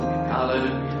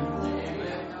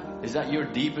Hallelujah. Is that your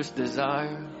deepest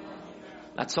desire?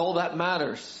 That's all that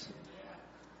matters.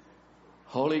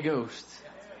 Holy Ghost,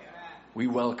 we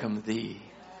welcome thee.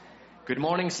 Good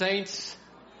morning, saints.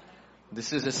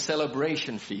 This is a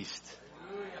celebration feast.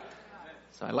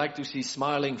 So I like to see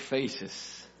smiling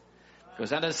faces.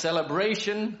 Because at a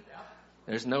celebration,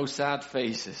 there's no sad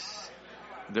faces.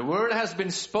 The word has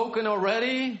been spoken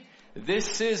already.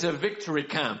 This is a victory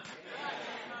camp.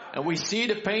 And we see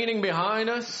the painting behind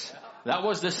us. That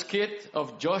was the skit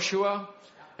of Joshua.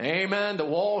 Amen. The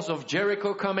walls of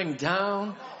Jericho coming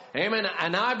down. Amen.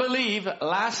 And I believe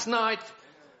last night,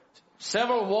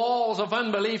 several walls of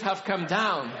unbelief have come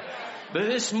down. But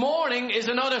this morning is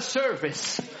another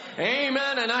service.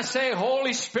 Amen. And I say,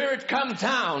 Holy Spirit, come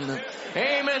down.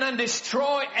 Amen. And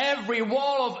destroy every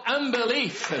wall of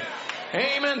unbelief.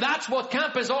 Amen. That's what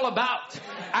camp is all about.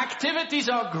 Activities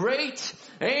are great.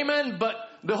 Amen. But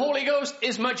the Holy Ghost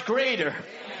is much greater.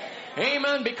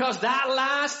 Amen. Because that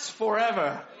lasts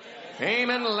forever.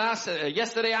 Amen.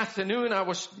 Yesterday afternoon I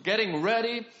was getting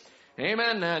ready.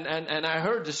 Amen. And I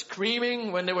heard the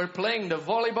screaming when they were playing the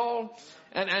volleyball.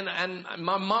 And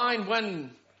my mind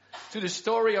went to the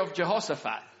story of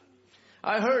Jehoshaphat.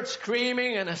 I heard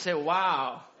screaming and I said,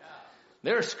 wow,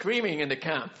 they're screaming in the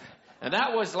camp. And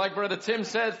that was, like Brother Tim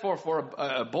said, for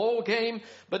a ball game.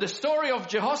 But the story of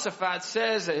Jehoshaphat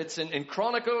says, it's in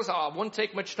Chronicles, I won't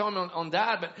take much time on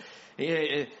that, but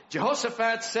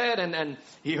Jehoshaphat said, and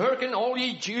he hearkened, all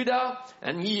ye Judah,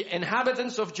 and ye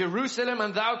inhabitants of Jerusalem,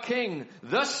 and thou king,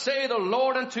 thus say the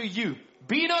Lord unto you,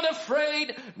 be not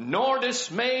afraid, nor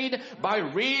dismayed, by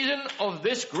reason of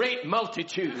this great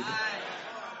multitude.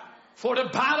 For the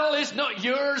battle is not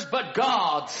yours, but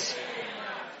God's.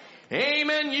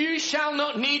 Amen. You shall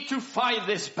not need to fight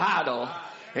this battle.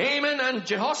 Amen. And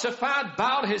Jehoshaphat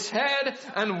bowed his head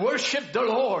and worshipped the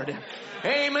Lord.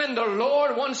 Amen. The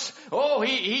Lord wants,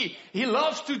 he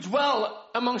loves to dwell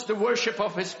amongst the worship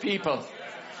of his people.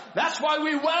 That's why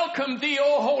we welcome thee,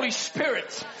 O Holy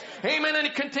Spirit. Amen. And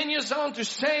it continues on to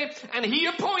say, and he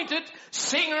appointed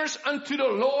singers unto the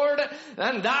Lord,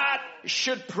 and that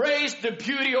should praise the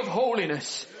beauty of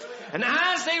holiness. And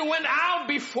as they went out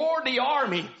before the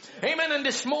army, amen, and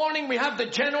this morning we have the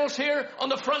generals here on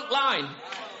the front line.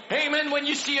 Amen. When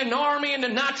you see an army in the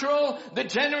natural, the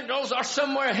generals are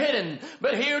somewhere hidden.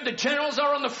 But here the generals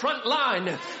are on the front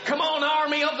line. Come on,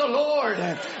 army of the Lord.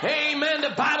 Amen.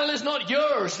 The battle is not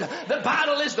yours. The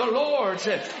battle is the Lord's.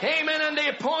 Amen. And they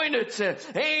appointed,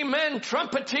 amen,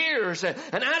 trumpeters.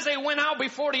 And as they went out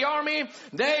before the army,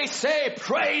 they say,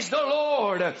 praise the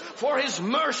Lord, for his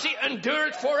mercy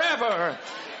endured forever.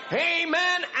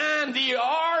 Amen. And the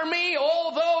army,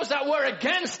 all those that were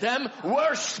against them,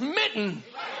 were smitten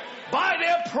by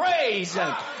their praise.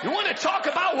 You want to talk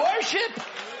about worship?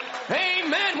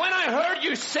 Amen. When I heard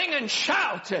you sing and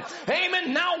shout,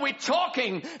 amen, now we're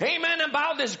talking, amen,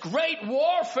 about this great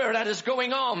warfare that is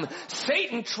going on.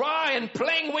 Satan trying,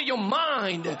 playing with your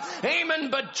mind. Amen.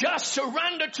 But just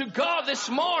surrender to God this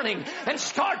morning and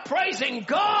start praising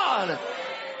God.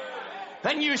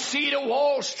 And you see the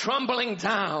walls trembling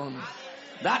down.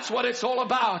 That's what it's all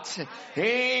about.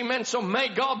 Amen. So may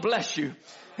God bless you.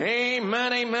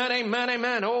 Amen, amen, amen,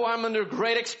 amen. Oh, I'm under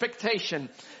great expectation.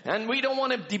 And we don't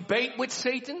want to debate with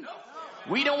Satan.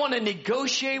 We don't want to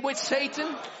negotiate with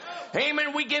Satan.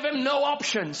 Amen. We give him no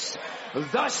options.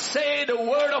 Thus say the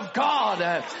word of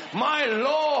God. My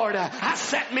Lord has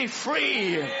set me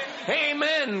free.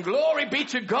 Amen. Glory be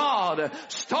to God.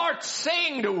 Start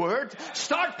saying the word.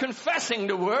 Start confessing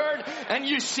the word. And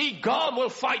you see God will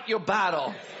fight your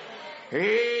battle.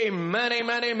 Amen,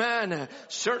 amen, amen.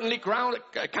 Certainly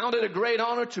counted a great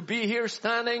honor to be here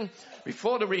standing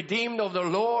before the redeemed of the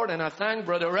Lord. And I thank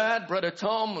Brother Ed, Brother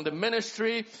Tom, and the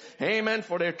ministry, amen,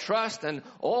 for their trust and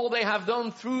all they have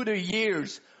done through the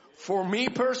years. For me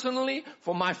personally,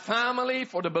 for my family,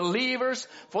 for the believers,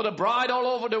 for the bride all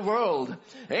over the world.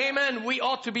 Amen. We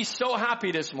ought to be so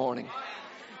happy this morning.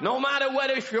 No matter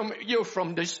whether you're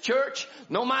from this church,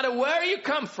 no matter where you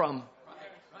come from,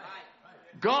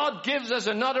 God gives us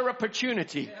another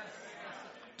opportunity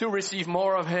to receive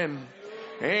more of him.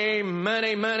 Amen,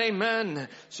 amen, amen.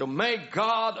 So may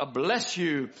God bless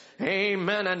you.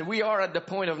 Amen. And we are at the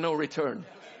point of no return.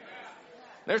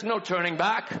 There's no turning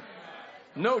back.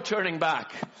 No turning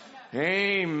back.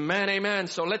 Amen, amen.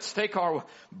 So let's take our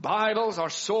Bibles,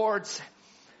 our swords.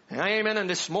 Amen. And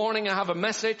this morning I have a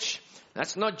message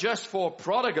that's not just for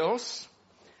prodigals.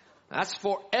 That's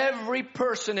for every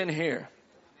person in here.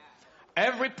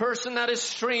 Every person that is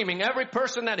streaming, every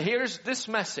person that hears this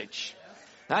message.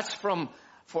 That's for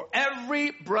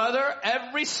every brother,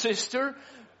 every sister,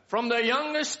 from the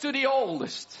youngest to the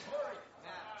oldest.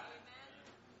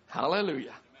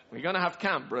 Hallelujah. We're going to have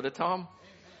camp, Brother Tom.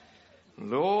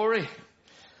 Glory.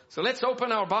 So let's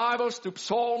open our Bibles to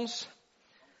Psalms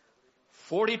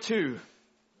 42.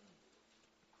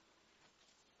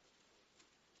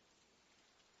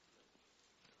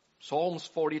 Psalms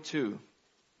 42.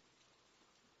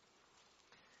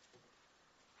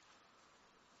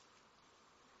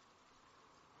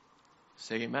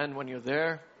 Say amen when you're there.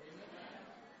 Amen.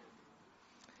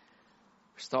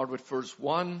 Start with verse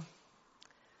 1.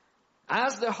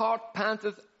 As the hart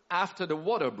panteth after the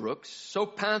water brooks, so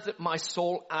panteth my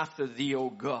soul after thee, O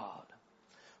God.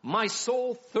 My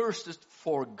soul thirsteth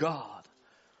for God,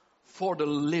 for the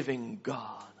living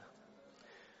God.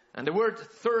 And the word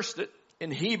thirsted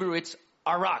in Hebrew, it's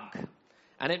arag.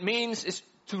 And it means is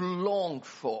to long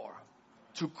for,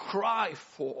 to cry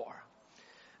for.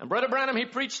 And Brother Branham, he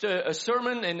preached a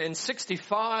sermon in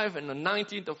 65, in the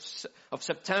 19th of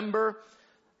September,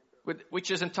 which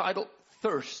is entitled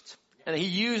Thirst. And he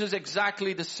uses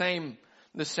exactly the same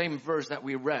verse that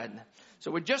we read.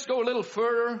 So we just go a little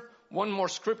further, one more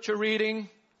scripture reading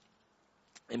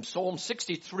in Psalm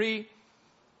 63.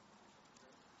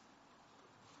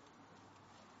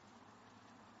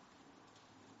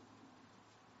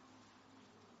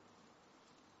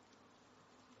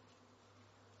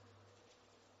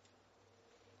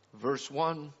 Verse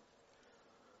 1.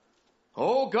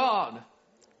 O God,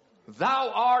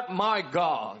 thou art my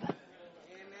God. Amen.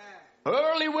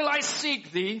 Early will I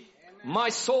seek thee. Amen. My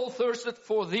soul thirsteth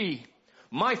for thee.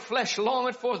 My flesh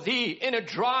longeth for thee in a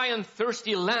dry and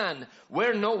thirsty land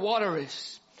where no water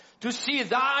is, to see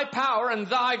thy power and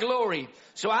thy glory,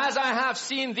 so as I have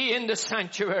seen thee in the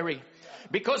sanctuary.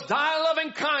 Because thy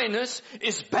loving kindness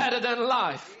is better than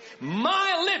life.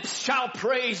 My lips shall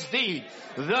praise thee.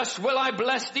 Thus will I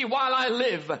bless thee while I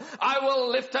live. I will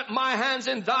lift up my hands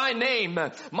in thy name.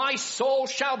 My soul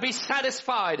shall be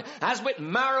satisfied as with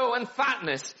marrow and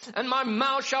fatness, and my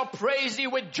mouth shall praise thee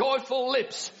with joyful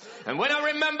lips. And when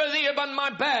I remember thee upon my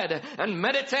bed, and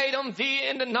meditate on thee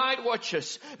in the night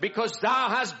watches, because thou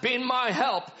hast been my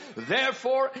help,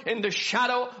 therefore in the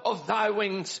shadow of thy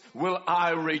wings will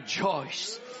I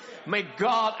rejoice. May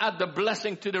God add the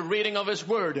blessing to the reading of His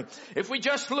Word. If we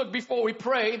just look before we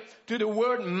pray to the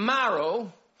word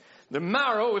marrow, the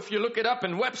marrow, if you look it up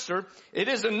in Webster, it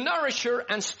is a nourisher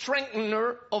and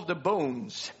strengthener of the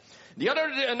bones.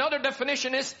 Another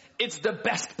definition is, it's the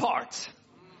best part.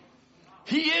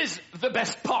 He is the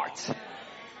best part.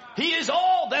 He is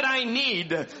all that I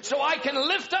need, so I can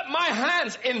lift up my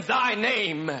hands in thy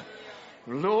name.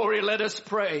 Glory, let us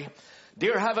pray.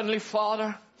 Dear Heavenly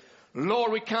Father,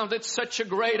 Lord, we count it such a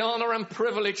great honor and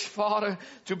privilege, Father,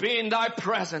 to be in thy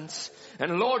presence.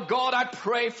 And Lord God, I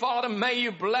pray, Father, may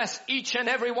you bless each and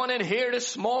every one in here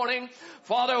this morning.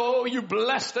 Father, oh, you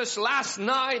blessed us last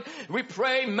night. We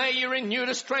pray, may you renew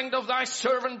the strength of thy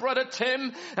servant, Brother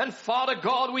Tim. And Father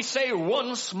God, we say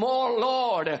once more,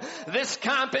 Lord, this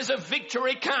camp is a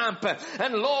victory camp.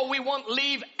 And Lord, we won't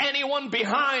leave anyone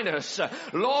behind us.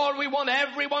 Lord, we want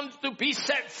everyone to be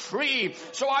set free.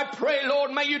 So I pray,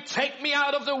 Lord, may you take me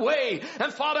out of the way.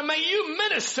 And Father, may you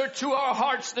minister to our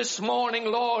hearts this morning,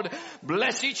 Lord.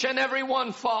 Bless each and every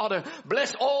one, Father.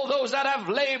 Bless all those that have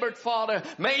labored, Father.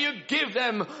 May you give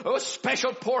them a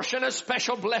special portion, a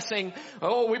special blessing.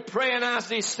 Oh, we pray and ask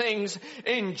these things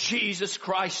in Jesus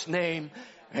Christ's name.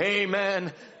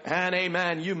 Amen and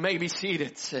amen. You may be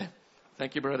seated.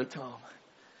 Thank you, Brother Tom.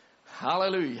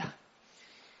 Hallelujah.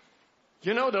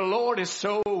 You know, the Lord is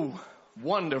so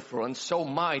wonderful and so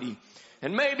mighty.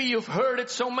 And maybe you've heard it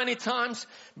so many times,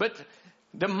 but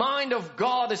the mind of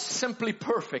God is simply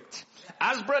perfect.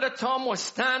 As Brother Tom was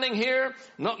standing here,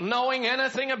 not knowing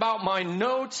anything about my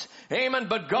notes, amen,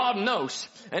 but God knows.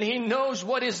 And He knows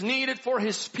what is needed for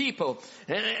His people.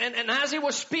 And as He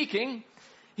was speaking,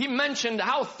 He mentioned,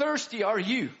 how thirsty are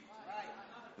you?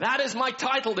 That is my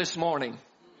title this morning.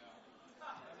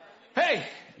 Hey,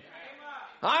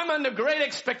 I'm under great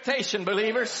expectation,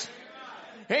 believers.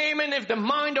 Amen. If the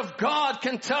mind of God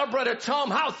can tell Brother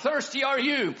Tom, how thirsty are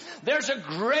you? There's a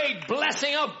great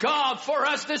blessing of God for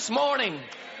us this morning.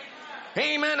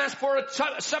 Amen. As for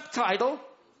a subtitle,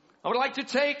 I would like to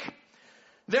take,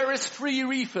 there is free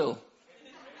refill.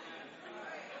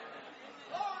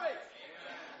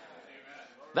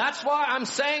 That's why I'm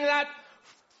saying that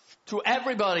to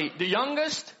everybody, the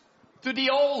youngest to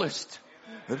the oldest.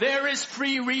 There is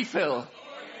free refill.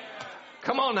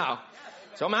 Come on now.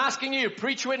 So I'm asking you,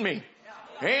 preach with me.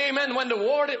 Amen. When the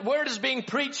word is being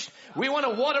preached, we want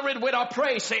to water it with our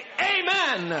praise. Say,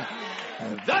 amen.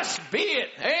 Thus be it.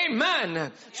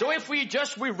 Amen. So if we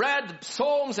read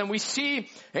Psalms and we see,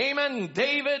 amen,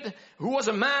 David, who was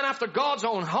a man after God's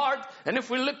own heart. And if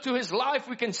we look to his life,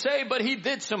 we can say, but he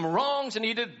did some wrongs and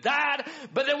he did that.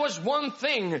 But there was one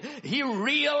thing. He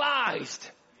realized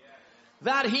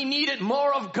that he needed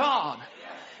more of God.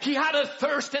 He had a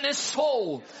thirst in his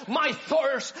soul. My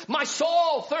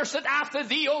soul thirsted after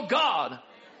thee, O God.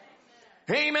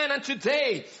 Amen. And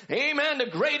today, amen, the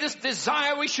greatest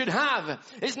desire we should have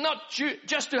is not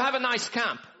just to have a nice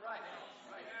camp.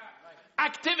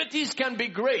 Activities can be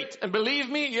great. And believe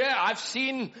me, yeah, I've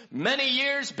seen many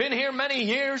years, been here many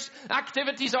years.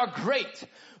 Activities are great.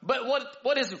 But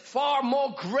what is far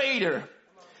more greater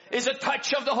is a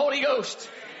touch of the Holy Ghost.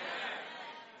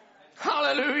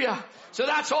 Hallelujah. So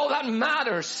that's all that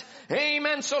matters.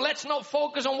 Amen. So let's not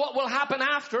focus on what will happen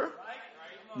after.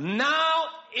 Now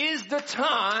is the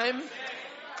time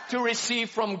to receive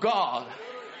from God.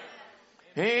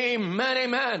 Amen,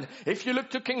 amen. If you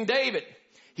look to King David,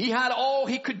 he had all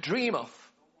he could dream of.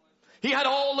 He had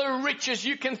all the riches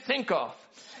you can think of.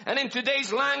 And in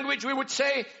today's language, we would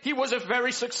say he was a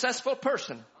very successful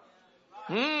person.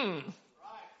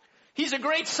 He's a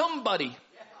great somebody.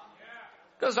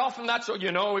 Because often that's what,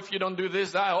 if you don't do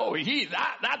this,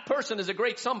 that person is a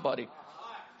great somebody.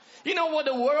 You know what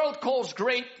the world calls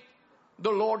great, the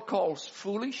Lord calls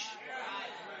foolish.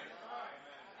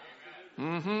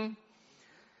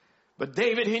 But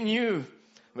David, he knew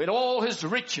with all his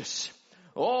riches,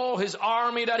 all his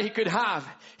army that he could have,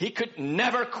 he could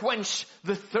never quench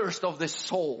the thirst of this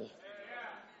soul.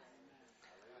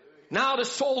 Now the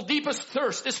soul's deepest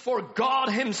thirst is for God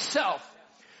himself,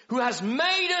 who has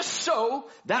made us so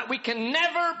that we can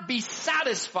never be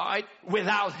satisfied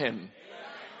without him.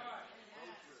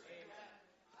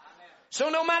 So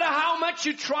no matter how much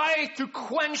you try to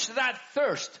quench that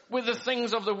thirst with the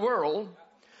things of the world,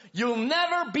 you'll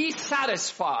never be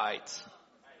satisfied.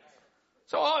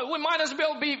 So we might as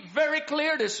well be very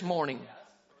clear this morning.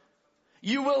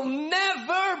 You will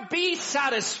never be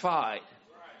satisfied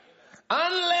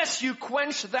unless you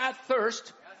quench that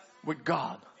thirst with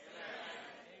God.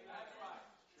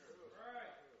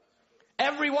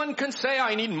 Everyone can say,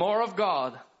 I need more of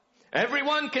God.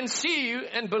 Everyone can see you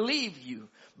and believe you.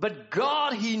 But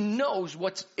God, he knows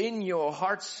what's in your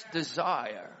heart's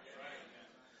desire.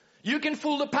 You can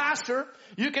fool the pastor.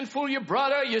 You can fool your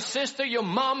brother, your sister, your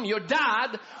mom, your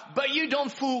dad. But you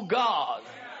don't fool God.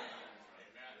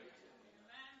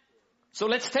 So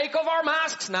let's take off our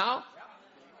masks now.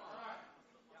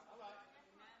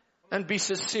 And be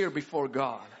sincere before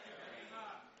God.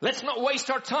 Let's not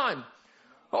waste our time.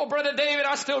 Oh, Brother David,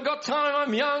 I still got time.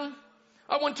 I'm young.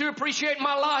 I want to appreciate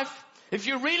my life. If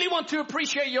you really want to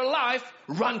appreciate your life,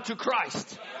 run to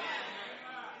Christ.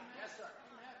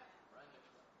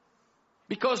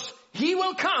 Because he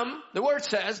will come, the word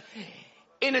says,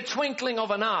 in a twinkling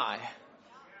of an eye.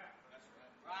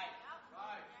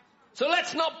 So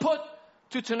let's not put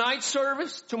to tonight's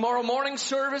service, tomorrow morning's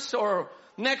service, or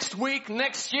next week,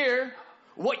 next year,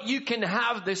 what you can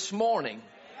have this morning.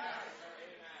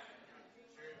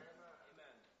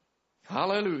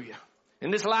 Hallelujah. In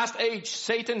this last age,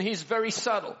 Satan, he's very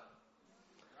subtle.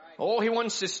 All he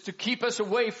wants is to keep us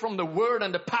away from the word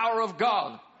and the power of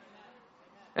God.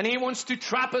 And he wants to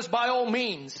trap us by all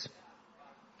means.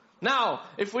 Now,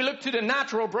 if we look to the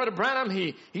natural, Brother Branham,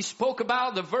 he spoke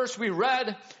about the verse we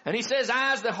read. And he says,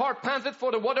 as the hart panteth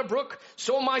for the water brook,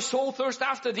 so my soul thirsts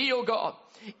after thee, O God.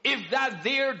 If that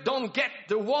deer don't get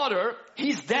the water,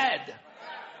 he's dead.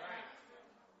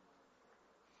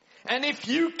 And if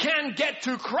you can get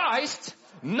to Christ,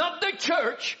 not the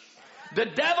church, the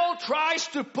devil tries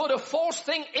to put a false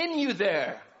thing in you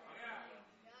there.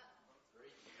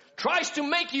 Tries to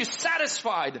make you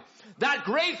satisfied. That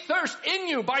great thirst in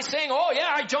you by saying, oh yeah,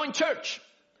 I joined church.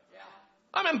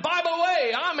 I'm in Bible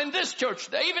Way. I'm in this church,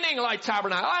 the Evening Light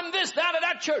Tabernacle. I'm this, that, or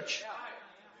that church.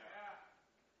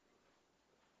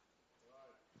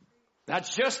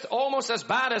 That's just almost as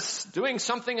bad as doing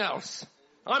something else.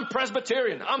 I'm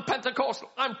Presbyterian, I'm Pentecostal,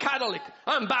 I'm Catholic,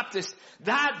 I'm Baptist.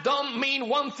 That don't mean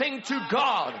one thing to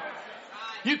God.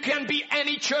 You can be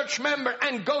any church member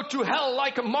and go to hell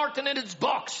like a martin in its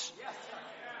box.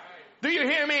 Do you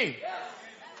hear me?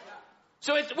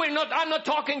 So I'm not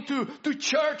talking to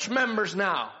church members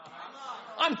now.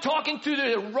 I'm talking to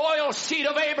the royal seed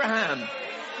of Abraham.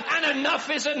 And enough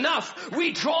is enough.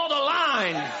 We draw the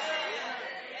line.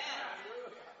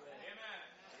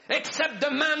 Except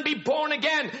the man be born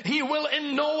again, he will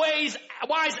in no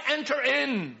wise enter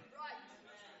in.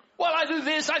 Well, I do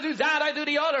this, I do that, I do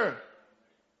the other.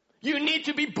 You need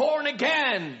to be born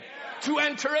again to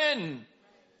enter in.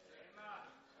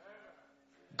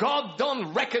 God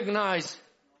don't recognize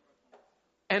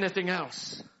anything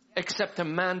else except a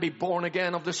man be born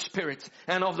again of the Spirit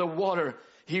and of the water.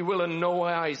 He will in no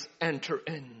wise enter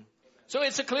in. So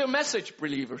it's a clear message,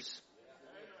 believers.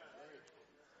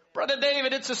 Brother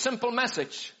David, it's a simple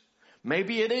message.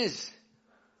 Maybe it is,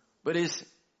 but it's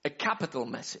a capital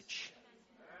message.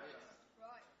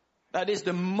 That is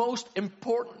the most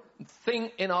important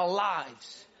thing in our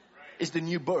lives, is the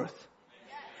new birth.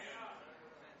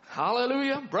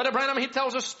 Hallelujah. Brother Branham, he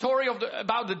tells a story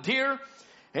about the deer.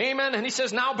 Amen. And he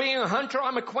says, now being a hunter,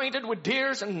 I'm acquainted with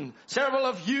deers, and several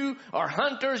of you are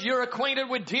hunters. You're acquainted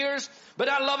with deers. But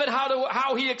I love it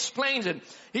how he explains it.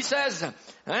 He says,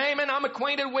 amen, I'm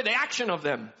acquainted with the action of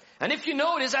them. And if you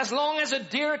notice, as long as a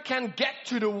deer can get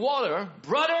to the water,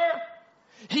 brother,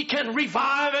 he can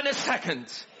revive in a second.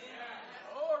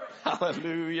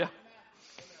 Hallelujah.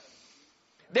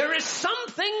 There is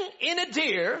something in a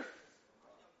deer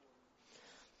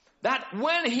that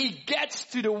when he gets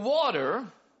to the water,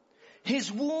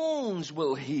 his wounds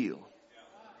will heal.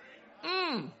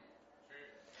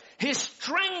 His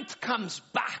strength comes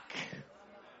back.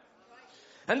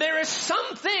 And there is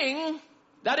something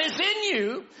that is in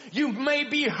you. You may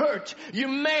be hurt. You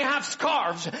may have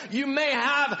scars. You may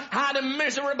have had a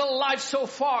miserable life so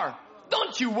far.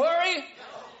 Don't you worry.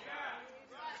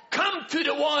 Come to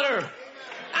the water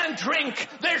and drink.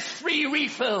 There's free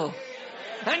refill.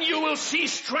 And you will see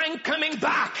strength coming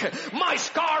back. My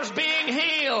scars being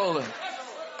healed.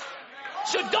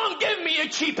 So don't give me a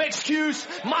cheap excuse.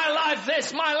 My life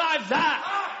this, my life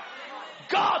that.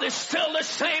 God is still the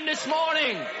same this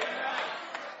morning.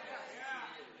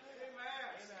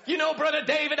 You know, Brother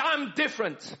David, I'm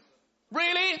different.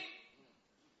 Really?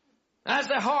 As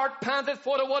the hart panteth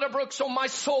for the water brook, so my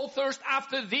soul thirsts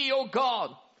after thee, O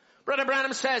God. Brother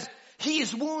Branham says, he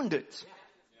is wounded.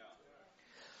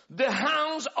 The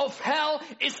hounds of hell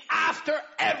is after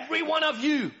every one of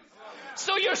you.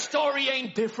 So your story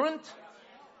ain't different.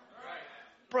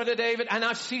 Brother David, and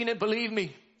I've seen it, believe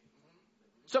me.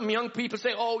 Some young people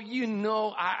say, oh, you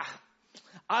know,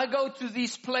 I go to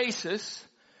these places,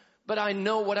 but I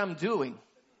know what I'm doing.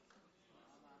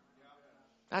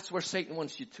 That's where Satan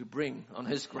wants you to bring on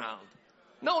his ground.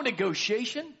 No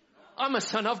negotiation. I'm a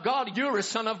son of God. You're a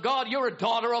son of God. You're a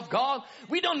daughter of God.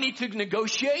 We don't need to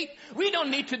negotiate. We don't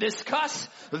need to discuss.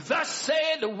 Thus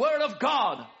saith the word of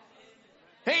God.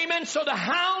 Amen. So the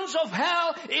hounds of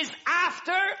hell is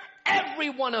after every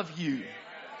one of you.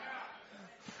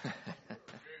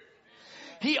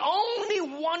 He only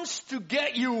wants to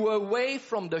get you away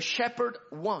from the shepherd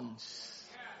once.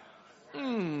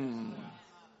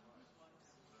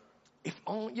 If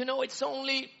only, you know, it's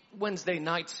only Wednesday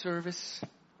night service.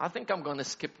 I think I'm going to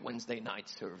skip Wednesday night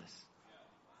service.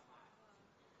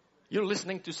 You're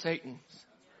listening to Satan's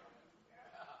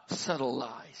subtle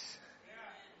lies.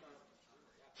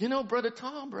 You know, Brother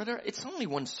Tom, brother, it's only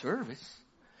one service.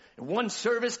 One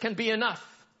service can be enough.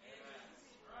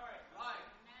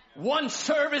 One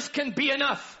service can be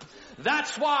enough.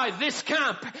 That's why this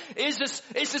camp is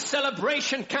a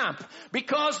celebration camp.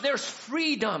 Because there's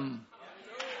freedom.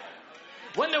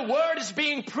 When the word is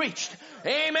being preached,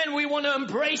 amen, we want to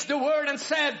embrace the word and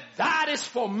say, that is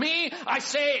for me. I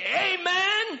say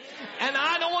amen. And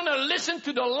I don't want to listen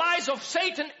to the lies of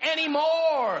Satan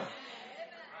anymore.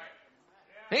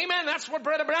 Amen. That's what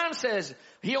Brother Branham says.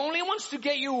 He only wants to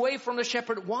get you away from the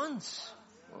shepherd once.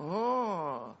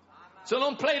 Oh. So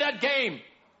don't play that game.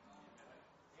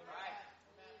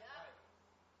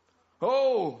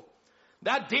 Oh.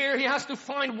 That deer, he has to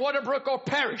find Waterbrook or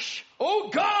perish. Oh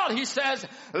God, he says,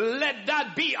 let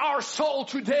that be our soul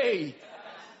today.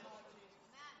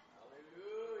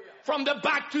 From the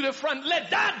back to the front,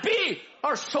 let that be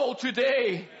our soul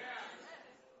today.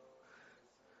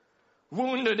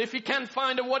 Wounded, if he can't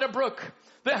find a Waterbrook,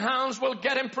 the hounds will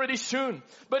get him pretty soon.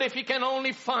 But if he can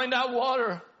only find that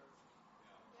water,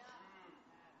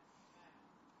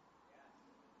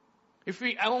 if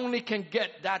we only can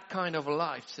get that kind of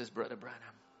life, says Brother Branham.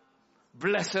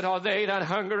 Blessed are they that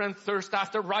hunger and thirst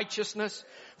after righteousness,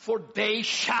 for they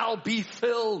shall be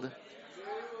filled.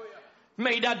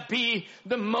 May that be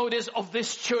the motives of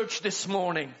this church this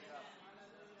morning.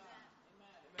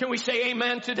 Can we say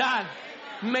amen to that?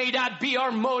 May that be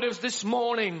our motives this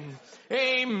morning.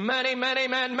 Amen, amen,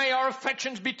 amen. May our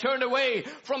affections be turned away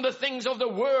from the things of the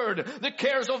word, the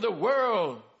cares of the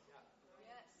world.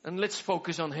 And let's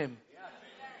focus on him.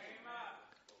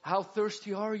 How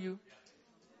thirsty are you?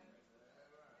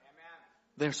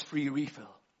 There's free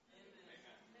refill.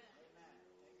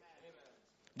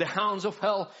 The hounds of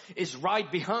hell is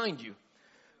right behind you.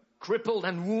 crippled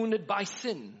and wounded by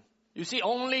sin. You see,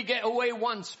 only get away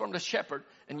once from the shepherd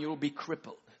and you'll be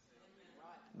crippled,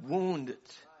 wounded.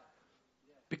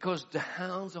 Because the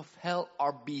hounds of hell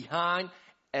are behind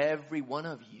every one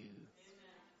of you.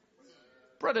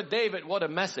 Brother David, what a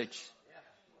message.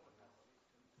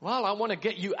 Well, I want to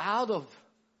get you out of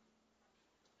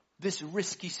this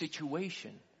risky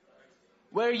situation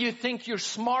where you think you're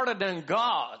smarter than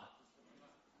God.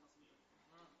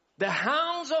 The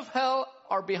hounds of hell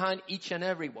are behind each and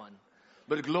every one.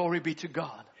 But glory be to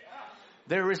God.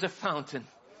 There is a fountain.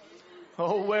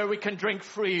 Oh, where we can drink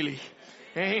freely.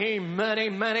 Amen,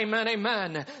 amen, amen,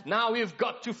 amen. Now you've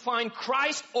got to find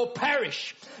Christ or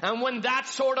perish. And when that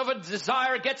sort of a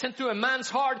desire gets into a man's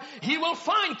heart, he will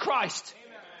find Christ.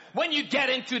 When you get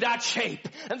into that shape.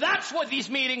 And that's what these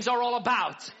meetings are all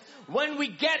about. When we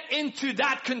get into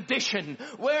that condition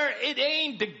where it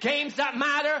ain't the games that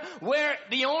matter, where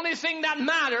the only thing that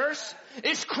matters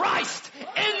is Christ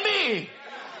in me.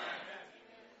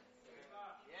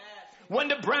 When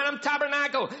the Branham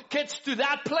Tabernacle gets to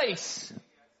that place,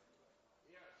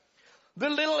 the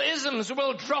little isms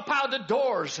will drop out the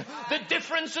doors. The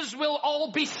differences will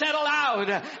all be settled out.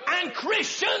 And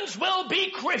Christians will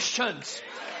be Christians.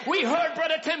 We heard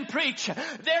Brother Tim preach.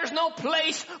 There's no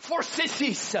place for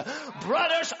sissies.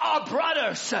 Brothers are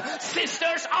brothers.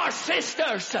 Sisters are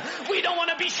sisters. We don't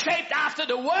want to be shaped after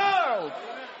the world.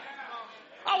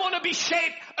 I want to be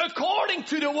shaped according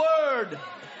to the Word.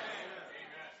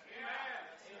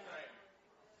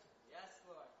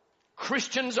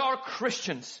 Christians are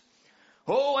Christians.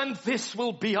 Oh, and this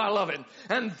will be, I love it,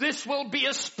 and this will be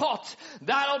a spot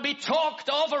that'll be talked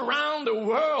of around the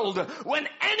world when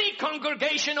any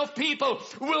congregation of people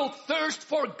will thirst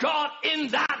for God in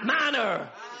that manner.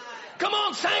 Come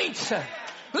on, saints.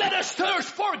 Let us thirst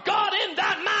for God in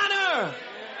that manner.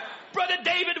 Brother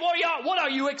David, what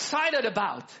are you excited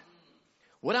about?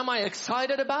 What am I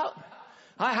excited about?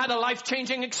 I had a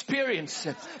life-changing experience.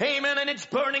 Amen. And it's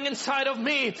burning inside of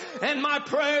me. And my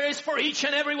prayer is for each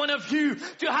and every one of you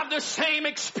to have the same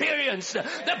experience.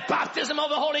 The baptism of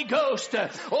the Holy Ghost.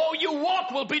 Oh, your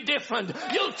walk will be different.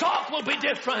 Your talk will be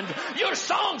different. Your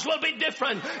songs will be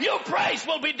different. Your praise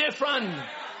will be different.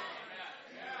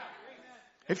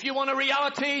 If you want a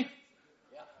reality,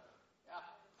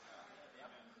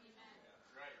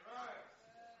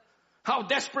 how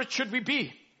desperate should we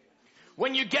be?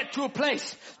 When you get to a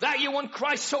place that you want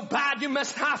Christ so bad, you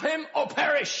must have Him or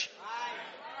perish.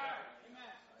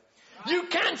 You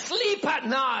can't sleep at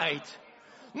night.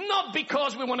 Not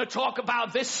because we want to talk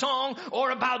about this song or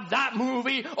about that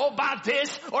movie or about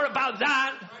this or about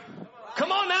that.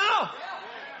 Come on now.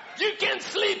 You can't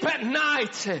sleep at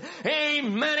night.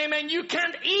 Amen, amen. You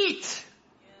can't eat.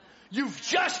 You've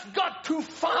just got to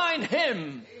find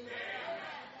Him.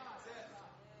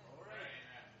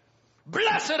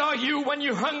 Blessed are you when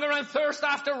you hunger and thirst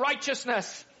after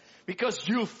righteousness, because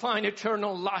you'll find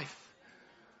eternal life.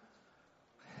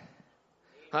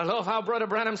 I love how Brother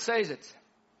Branham says it.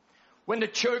 When the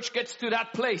church gets to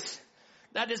that place,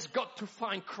 that has got to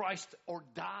find Christ or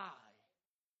die.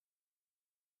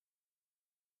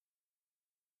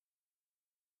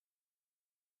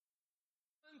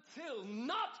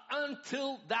 Not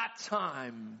until that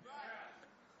time.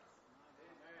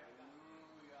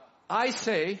 I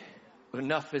say,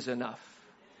 enough is enough.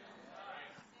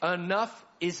 Enough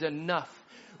is enough.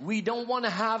 We don't want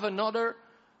to have another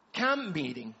camp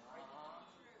meeting.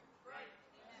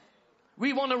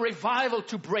 We want a revival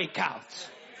to break out.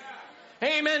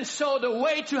 Amen. So the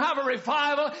way to have a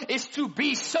revival is to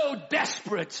be so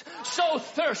desperate, so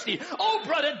thirsty. Oh,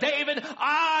 Brother David,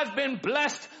 I've been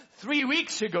blessed 3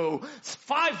 weeks ago,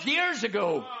 5 years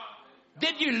ago.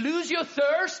 Did you lose your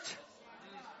thirst?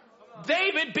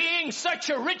 David, being such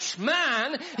a rich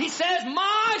man, he says,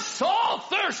 my soul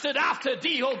thirsted after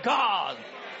thee, O God.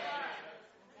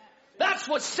 That's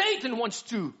what Satan wants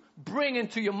to bring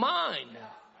into your mind.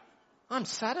 I'm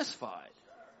satisfied.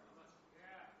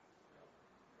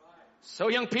 So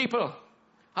young people,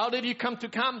 how did you come to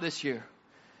camp this year?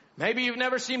 Maybe you've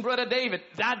never seen Brother David.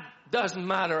 That doesn't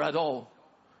matter at all.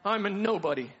 I'm a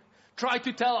nobody. Try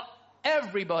to tell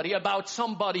everybody about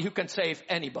somebody who can save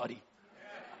anybody.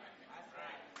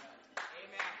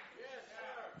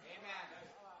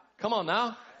 Come on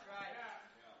now.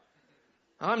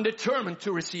 I'm determined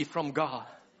to receive from God.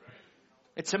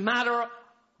 It's a matter of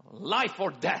life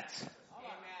or death.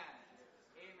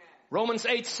 Romans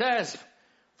 8 says,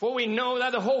 for we know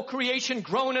that the whole creation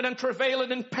groaneth and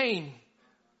travaileth in pain.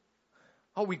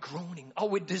 Are we groaning? Are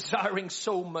we desiring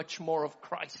so much more of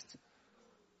Christ?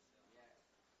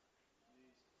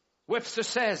 Webster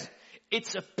says,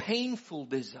 it's a painful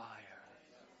desire.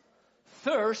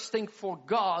 thirsting for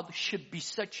God should be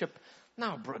such a...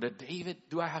 Now, Brother David,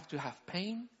 do I have to have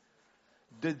pain?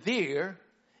 The deer,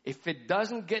 if it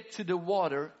doesn't get to the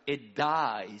water, it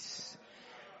dies.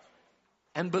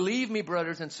 And believe me,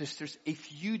 brothers and sisters,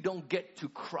 if you don't get to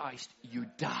Christ, you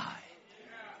die.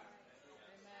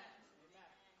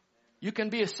 You can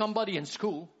be a somebody in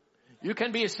school. You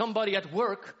can be a somebody at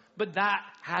work, but that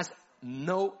has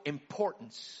no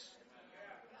importance.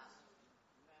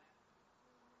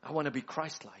 I want to be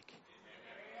Christ-like.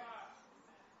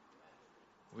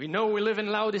 We know we live in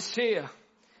Laodicea.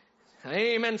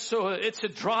 Amen. So it's a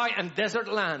dry and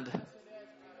desert land.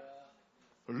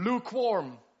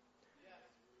 Lukewarm.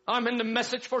 I'm in the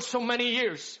message for so many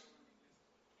years.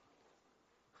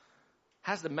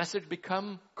 Has the message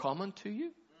become common to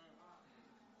you?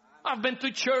 I've been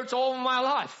to church all my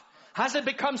life. Has it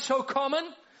become so common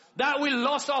that we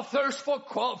lost our thirst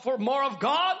for more of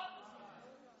God?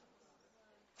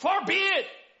 Far be it.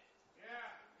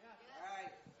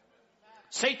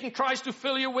 Satan tries to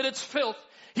fill you with its filth.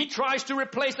 He tries to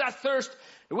replace that thirst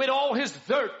with all his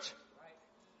dirt.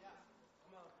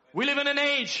 We live in an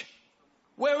age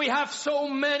where we have so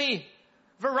many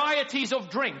varieties of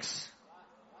drinks.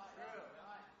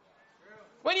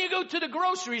 When you go to the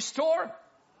grocery store,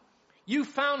 you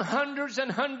found hundreds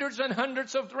and hundreds and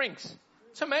hundreds of drinks.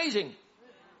 It's amazing.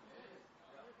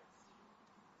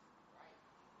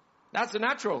 That's the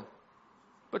natural.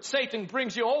 But Satan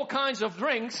brings you all kinds of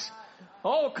drinks,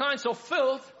 all kinds of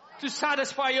filth to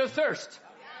satisfy your thirst.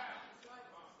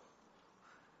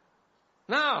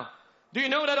 Now, do you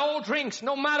know that all drinks,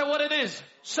 no matter what it is,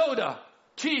 soda,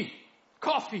 tea,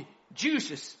 coffee,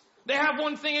 juices, they have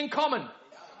one thing in common.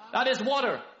 That is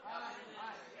water.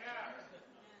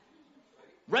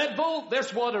 Red Bull,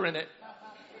 there's water in it.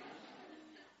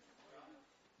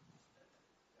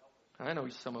 I know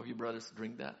some of you brothers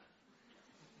drink that.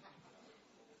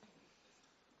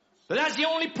 But that's the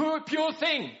only pure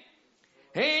thing.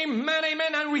 Amen,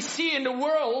 amen. And we see in the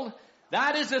world,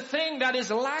 that is a thing that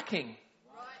is lacking.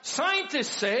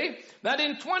 Scientists say that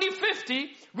in 2050,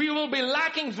 we will be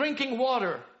lacking drinking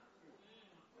water.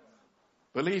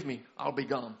 Believe me, I'll be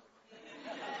gone.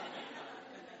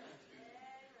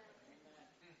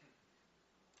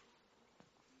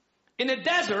 In a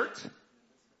desert,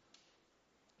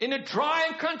 in a dry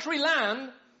and country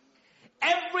land,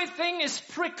 everything is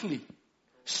prickly,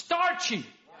 starchy.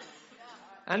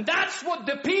 And that's what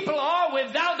the people are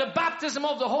without the baptism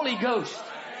of the Holy Ghost.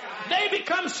 They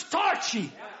become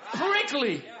starchy,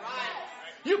 prickly.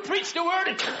 You preach the word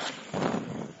and...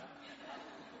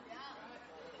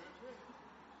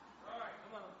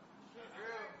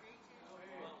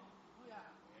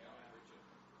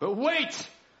 But wait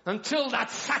until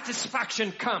that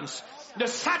satisfaction comes. The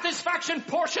satisfaction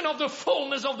portion of the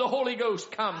fullness of the Holy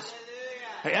Ghost comes.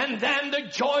 And then the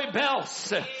joy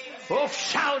bells of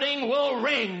shouting will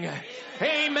ring.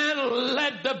 Amen.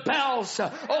 Let the bells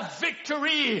of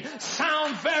victory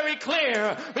sound very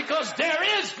clear, because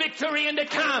there is victory in the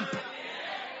camp.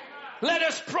 Let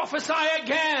us prophesy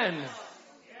again.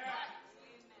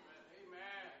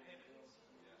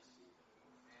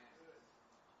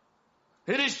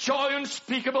 It is joy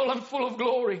unspeakable and full of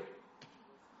glory.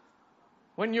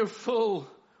 When you're full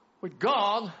with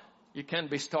God, you can't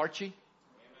be starchy.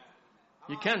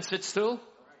 You can't sit still.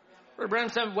 Brother Branham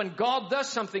said, when God does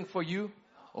something for you,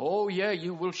 oh yeah,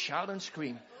 you will shout and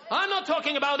scream. I'm not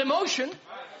talking about emotion.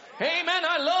 Amen.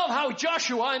 I love how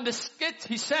Joshua in the skit,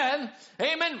 he said,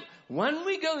 amen, when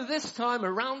we go this time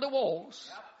around the walls,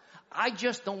 I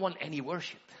just don't want any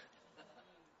worship.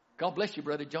 God bless you,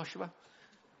 Brother Joshua.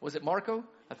 Was it Marco?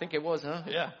 I think it was, huh?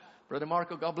 Yeah. Brother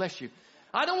Marco, God bless you.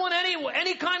 I don't want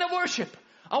any kind of worship.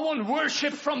 I want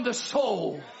worship from the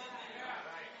soul.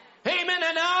 Amen.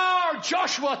 And our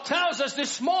Joshua tells us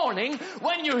this morning,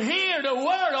 when you hear the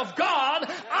word of God,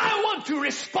 I want to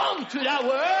respond to that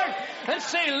word and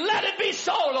say, let it be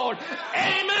so, Lord.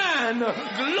 Amen.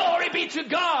 Glory be to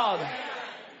God.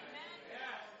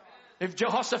 If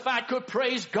Jehoshaphat could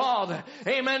praise God,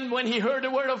 amen, when he heard the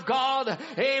word of God,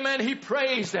 amen, he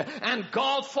praised, and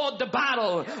God fought the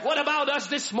battle. What about us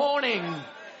this morning?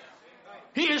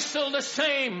 He is still the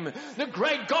same. The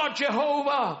great God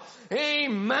Jehovah.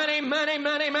 Amen, amen,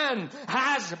 amen, amen.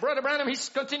 Has, Brother Branham, he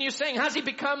continues saying, has he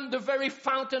become the very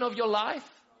fountain of your life?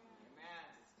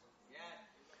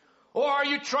 Or are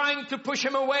you trying to push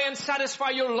him away and satisfy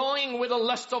your longing with the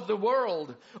lust of the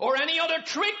world? Or any other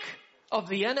trick of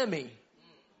the enemy?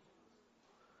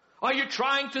 Are you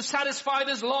trying to satisfy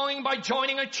this longing by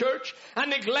joining a church and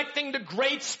neglecting the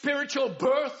great spiritual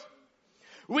birth,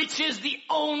 which is the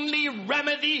only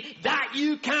remedy that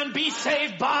you can be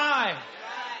saved by?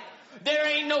 There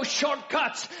ain't no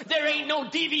shortcuts. There ain't no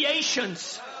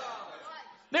deviations.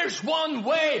 There's one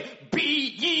way.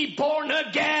 Be ye born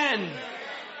again.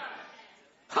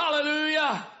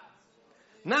 Hallelujah.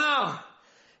 Now,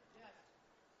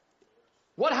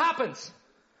 what happens?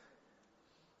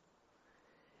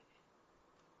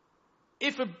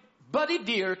 If a buddy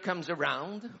deer comes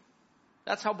around,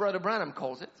 that's how Brother Branham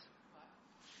calls it.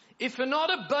 If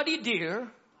another buddy deer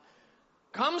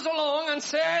comes along and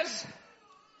says,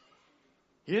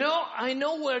 you know, I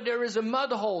know where there is a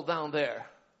mud hole down there.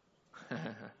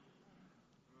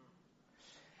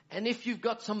 And if you've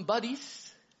got some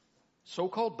buddies,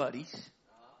 so-called buddies,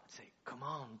 say, come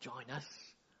on, join us.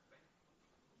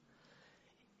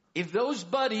 If those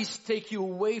buddies take you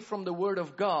away from the Word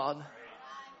of God,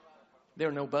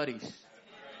 they're no buddies.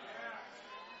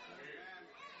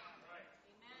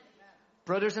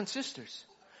 Brothers and sisters.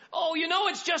 Oh, you know,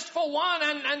 it's just for one,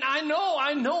 and I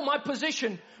know my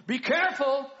position. Be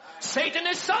careful. Satan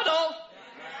is subtle.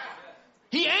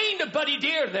 He ain't a buddy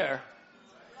deer there.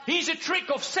 He's a trick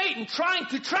of Satan trying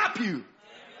to trap you.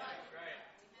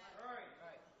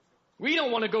 We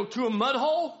don't want to go to a mud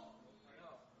hole.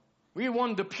 We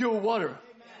want the pure water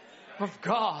of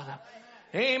God.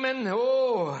 Amen.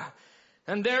 Oh,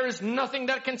 and there is nothing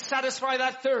that can satisfy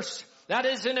that thirst that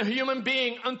is in a human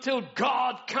being until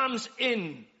God comes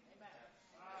in.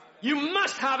 You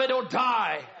must have it or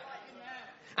die.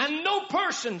 And no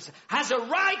person has a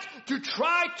right to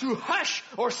try to hush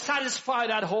or satisfy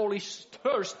that holy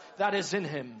thirst that is in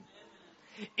him.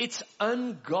 It's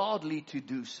ungodly to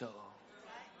do so.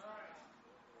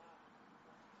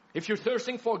 If you're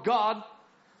thirsting for God,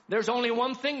 there's only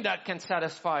one thing that can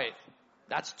satisfy it.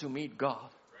 That's to meet God.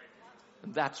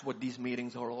 And that's what these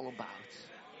meetings are all about.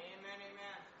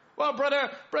 Well,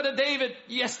 Brother David,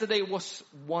 yesterday was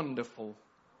wonderful.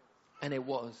 And it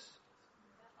was.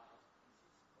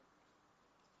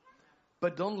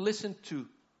 But don't listen to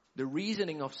the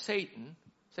reasoning of Satan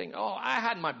saying, oh, I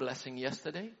had my blessing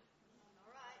yesterday.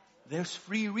 There's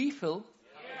free refill.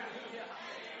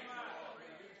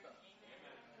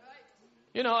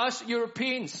 You know, us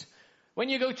Europeans, when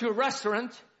you go to a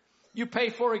restaurant, you pay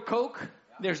for a Coke,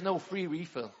 there's no free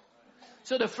refill.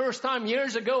 So the first time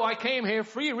years ago I came here,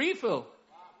 free refill.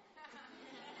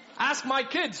 Ask my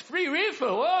kids, free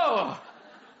refill. Oh,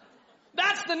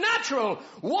 that's the natural.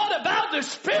 What about the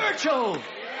spiritual?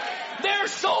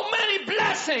 There's so many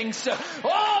blessings.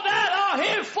 All that are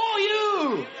here for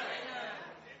you.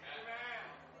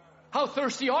 How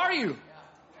thirsty are you?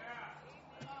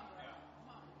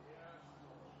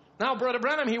 Now, Brother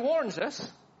Branham, he warns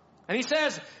us. And he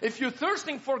says, if you're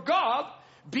thirsting for God,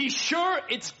 be sure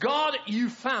it's God you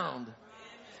found.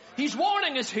 He's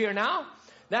warning us here now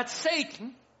that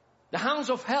Satan, the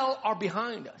hounds of hell, are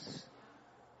behind us.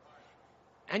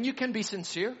 And you can be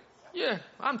sincere. Yeah,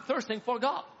 I'm thirsting for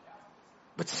God.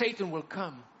 But Satan will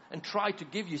come and try to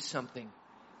give you something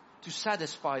to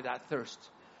satisfy that thirst.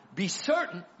 Be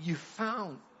certain you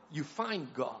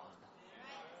find God.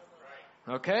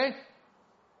 Okay?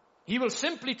 He will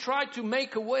simply try to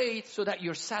make a way so that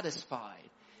you're satisfied.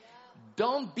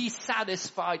 Don't be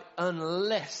satisfied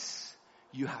unless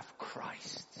you have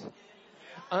Christ.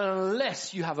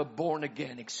 Unless you have a born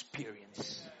again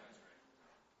experience.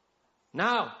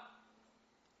 Now,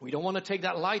 we don't want to take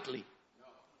that lightly.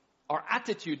 Our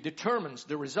attitude determines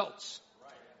the results.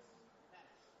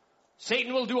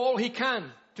 Satan will do all he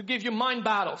can to give you mind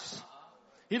battles.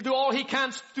 He'll do all he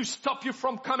can to stop you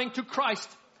from coming to Christ.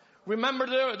 Remember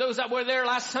those that were there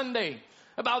last Sunday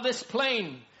about this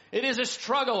plane. It is a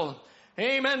struggle.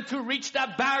 Amen. To reach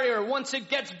that barrier once it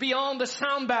gets beyond the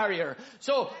sound barrier.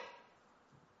 So,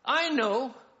 I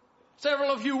know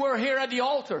several of you were here at the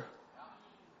altar.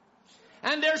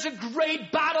 And there's a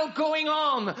great battle going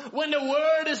on when the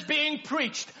word is being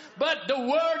preached. But the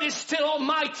word is still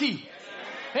almighty.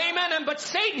 Amen. But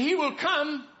Satan, he will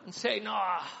come and say,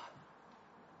 nah,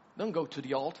 don't go to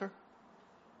the altar.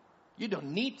 You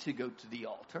don't need to go to the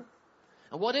altar.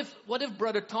 And what if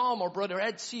Brother Tom or Brother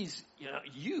Ed sees,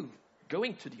 you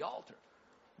going to the altar?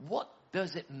 What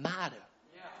does it matter?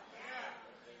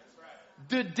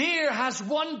 The deer has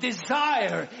one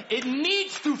desire. It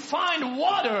needs to find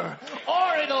water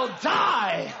or it'll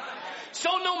die. So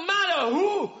no matter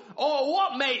who or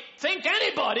what may think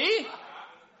anybody,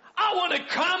 I want to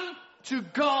come to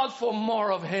God for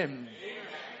more of Him.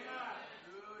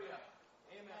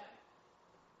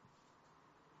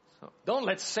 So don't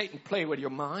let Satan play with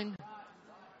your mind.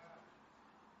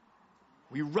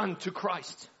 We run to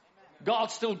Christ. God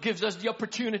still gives us the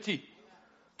opportunity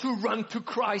to run to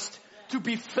Christ, to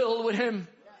be filled with Him.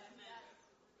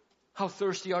 How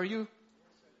thirsty are you?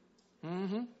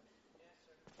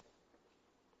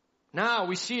 Now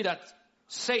we see that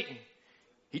Satan,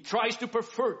 he tries to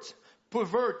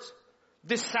pervert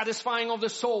this satisfying of the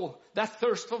soul, that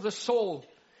thirst of the soul.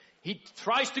 He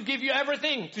tries to give you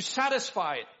everything to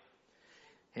satisfy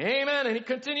it. Amen. And he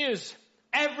continues,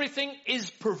 everything is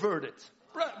perverted.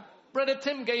 Brother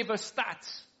Tim gave us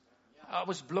stats. I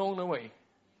was blown away.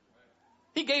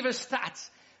 He gave us stats.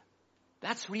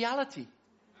 That's reality.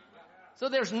 So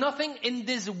there's nothing in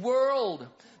this world.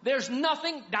 There's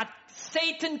nothing that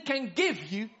Satan can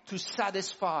give you to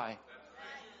satisfy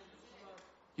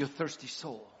your thirsty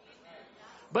soul.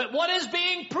 But what is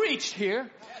being preached here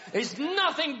is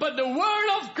nothing but the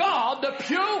Word of God, the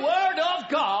pure Word of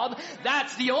God.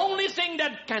 That's the only thing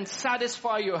that can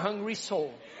satisfy your hungry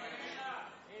soul.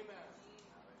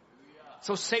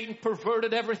 So Satan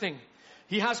perverted everything.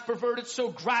 He has perverted so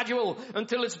gradual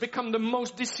until it's become the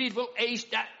most deceitful age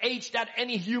that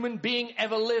any human being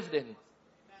ever lived in.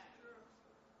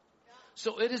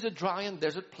 So it is a dry and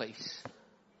desert place.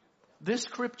 This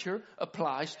scripture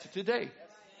applies to today.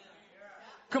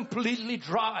 Completely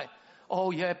dry.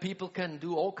 Oh yeah, people can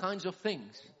do all kinds of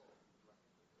things.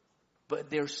 But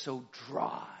they're so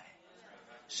dry.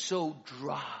 So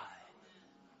dry.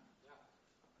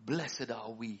 Blessed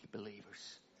are we,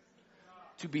 believers,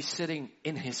 to be sitting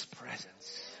in His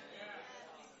presence.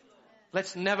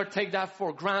 Let's never take that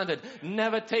for granted.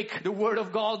 Never take the Word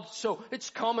of God so it's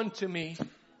common to me.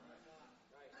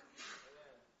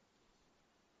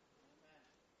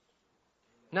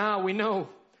 Now we know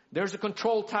there's a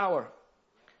control tower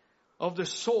of the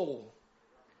soul.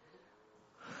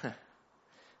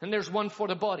 And there's one for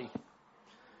the body.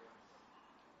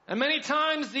 And many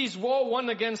times these war one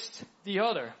against the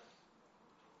other.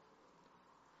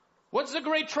 What's the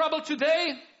great trouble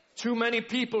today? Too many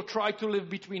people try to live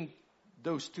between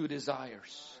those two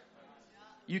desires.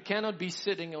 You cannot be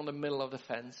sitting on the middle of the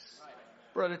fence.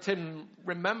 Brother Tim,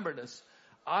 remember this.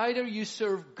 Either you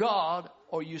serve God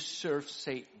or you serve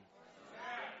Satan.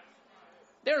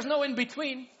 There's no in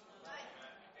between.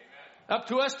 Up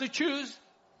to us to choose.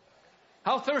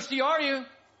 How thirsty are you?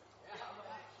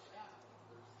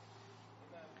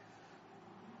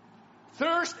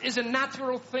 Thirst is a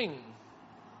natural thing.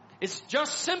 It's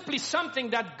just simply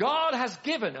something that God has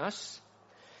given us,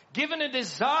 given a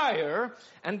desire,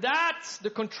 and that's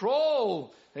the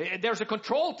control. There's a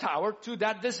control tower to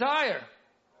that desire.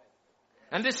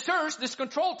 And this thirst, this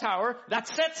control tower that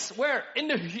sits where? In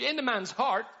the man's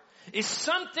heart, is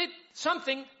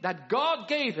something that God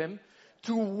gave him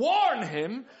to warn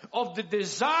him of the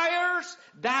desires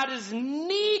that is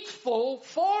needful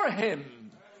for him.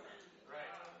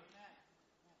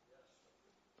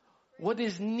 What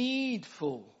is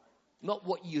needful, not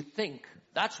what you think.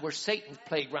 That's where Satan's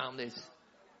playground is.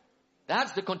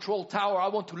 That's the control tower I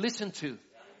want to listen to.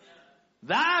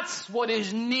 That's what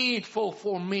is needful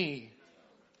for me.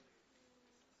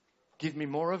 Give me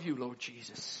more of you, Lord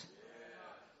Jesus.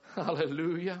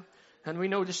 Hallelujah. And we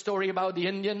know the story about the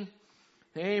Indian.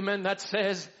 Amen. That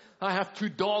says, I have two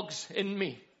dogs in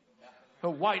me.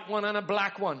 A white one and a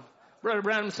black one. Brother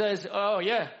Branham says, oh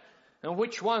yeah. And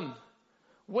which one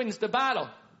wins the battle?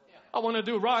 I want to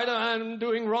do right and I'm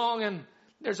doing wrong, and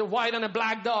there's a white and a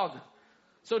black dog.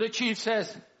 So the chief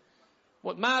says,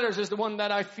 what matters is the one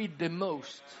that I feed the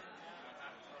most.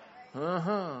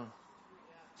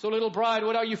 So little bride,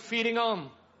 what are you feeding on?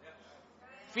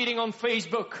 Feeding on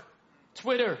Facebook,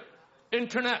 Twitter,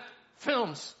 internet,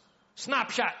 films,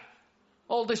 Snapchat,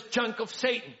 all this junk of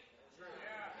Satan.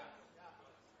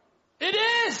 It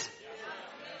is.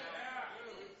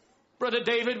 Brother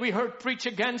David, we heard preach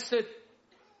against it.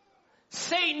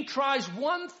 Satan tries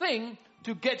one thing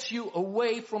to get you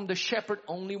away from the shepherd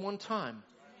only one time.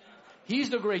 He's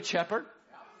the great shepherd.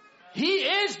 He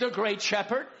is the great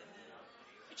shepherd.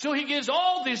 So he gives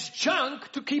all this junk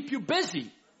to keep you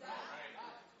busy.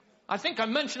 I think I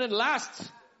mentioned it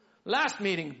last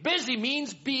meeting. Busy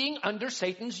means being under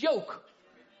Satan's yoke.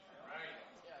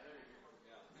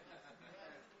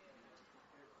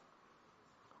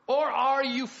 Or are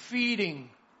you feeding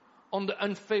on the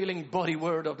unfailing body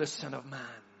word of the Son of Man?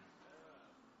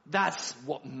 That's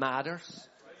what matters.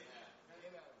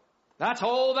 That's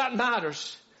all that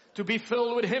matters. To be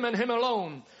filled with Him and Him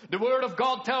alone. The Word of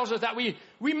God tells us that we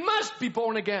must be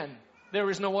born again. There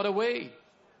is no other way.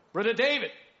 Brother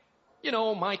David, you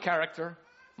know my character,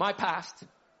 my past,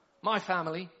 my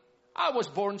family. I was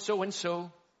born so and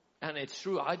so. And it's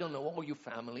true, I don't know all you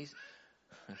families.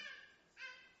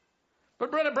 But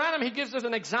Brother Branham, he gives us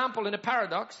an example in a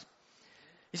paradox.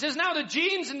 He says, now the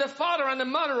genes in the father and the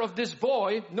mother of this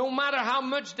boy, no matter how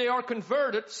much they are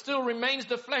converted, still remains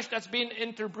the flesh that's been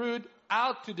interbred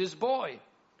out to this boy.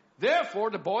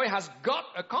 Therefore, the boy has got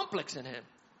a complex in him.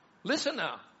 Listen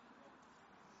now.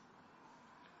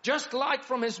 Just like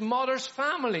from his mother's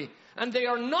family. And they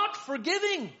are not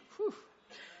forgiving. Whew.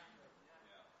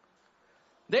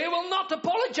 They will not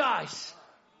apologize.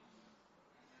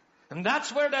 And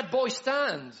that's where that boy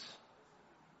stands.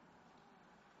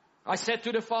 I said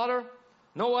to the father,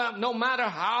 no matter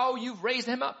how you've raised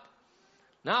him up.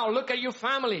 Now look at your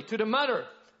family, to the mother.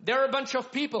 They're a bunch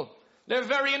of people. They're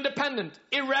very independent,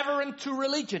 irreverent to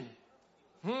religion.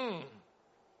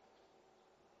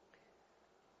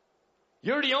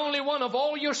 You're the only one of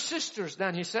all your sisters,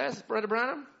 then he says, Brother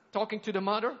Branham, talking to the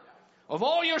mother, of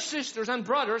all your sisters and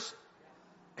brothers,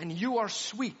 and you are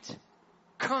sweet,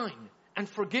 kind, and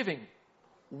forgiving.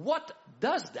 What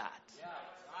does that?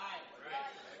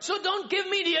 So don't give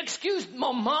me the excuse,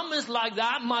 my mom is like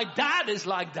that, my dad is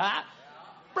like that.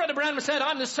 Brother Branham said,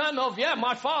 I'm the son of,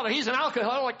 my father, he's an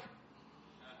alcoholic.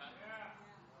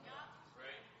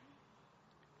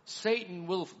 Satan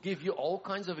will give you all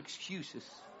kinds of excuses.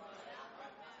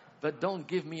 But don't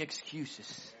give me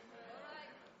excuses.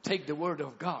 Take the word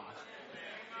of God.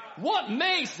 What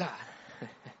makes that?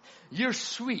 You're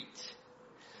sweet.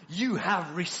 You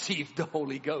have received the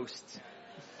Holy Ghost.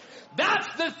 That's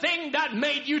the thing that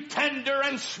made you tender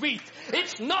and sweet.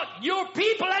 It's not your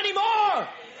people anymore.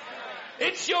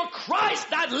 It's your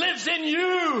Christ that lives in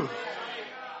you.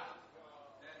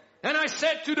 And I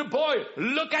said to the boy,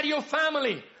 look at your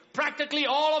family. Practically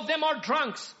all of them are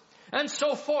drunks and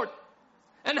so forth.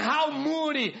 And how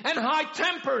moody and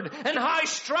high-tempered and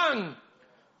high-strung.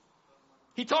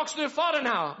 He talks to the father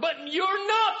now. But you're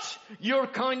not. You're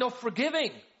kind of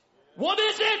forgiving. What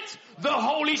is it? The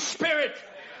Holy Spirit.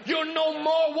 You're no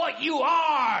more what you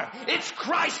are. It's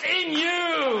Christ in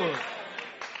you.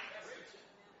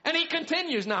 And he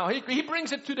continues now. He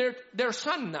brings it to their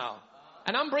son now.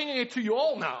 And I'm bringing it to you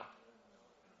all now.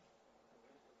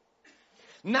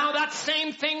 Now that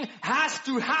same thing has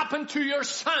to happen to your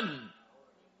son.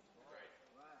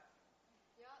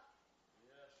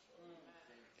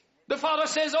 The father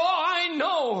says, I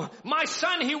know. My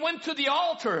son, he went to the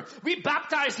altar. We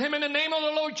baptized him in the name of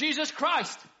the Lord Jesus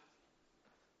Christ.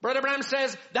 Brother Branham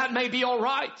says, that may be all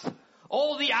right.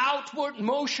 All the outward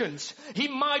motions. He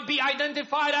might be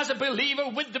identified as a believer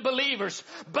with the believers.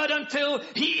 But until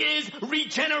he is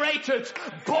regenerated,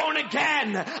 born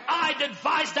again, I'd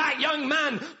advise that young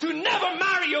man to never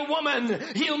marry a woman.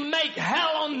 He'll make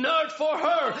hell on earth for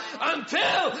her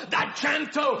until that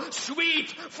gentle,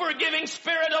 sweet, forgiving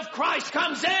Spirit of Christ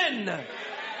comes in.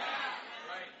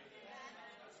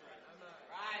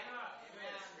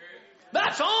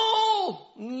 That's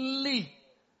only.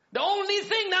 The only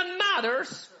thing that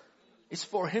matters is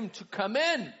for him to come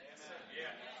in.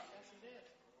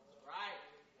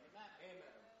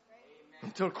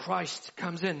 Until Christ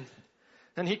comes in.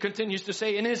 And he continues to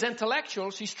say, in his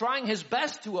intellectuals, he's trying his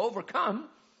best to overcome.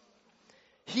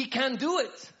 He can do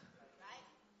it.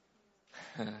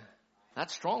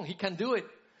 That's strong. He can do it.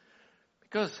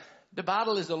 Because the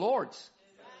battle is the Lord's.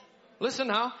 Listen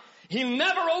now. He'll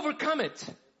never overcome it.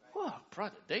 Oh,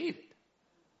 Brother David.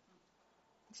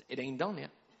 It ain't done yet.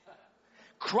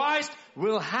 Christ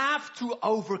will have to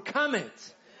overcome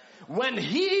it. When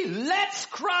he lets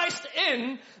Christ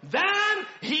in, then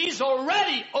he's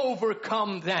already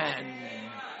overcome then.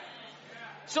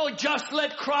 So just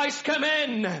let Christ come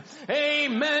in.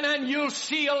 Amen. And you'll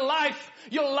see your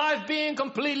life being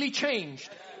completely changed.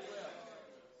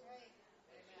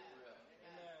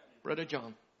 Brother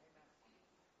John.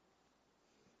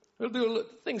 We'll do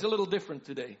things a little different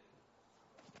today.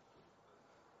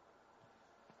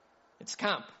 It's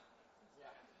camp.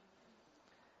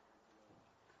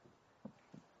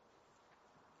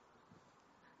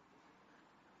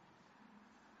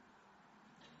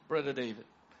 Brother David,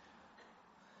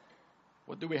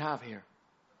 what do we have here?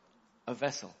 A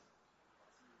vessel.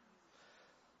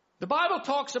 The Bible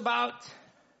talks about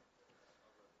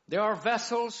there are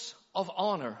vessels of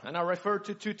honor. And I refer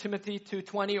to 2 Timothy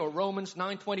 2:20 or Romans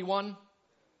 9:21.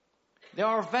 There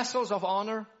are vessels of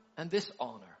honor and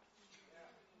dishonor.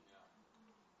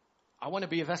 I want to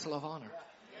be a vessel of honor.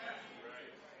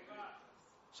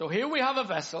 So here we have a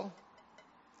vessel.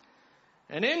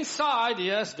 And inside,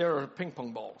 yes, there are ping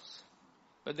pong balls.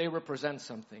 But they represent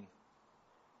something.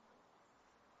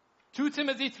 2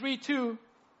 Timothy 3:2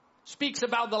 speaks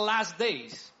about the last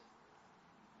days.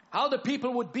 How the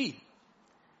people would be.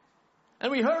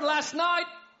 And we heard last night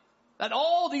that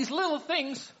all these little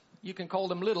things, you can call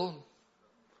them little,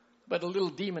 but a little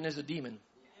demon is a demon.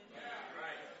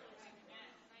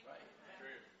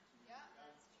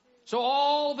 So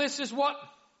all this is what?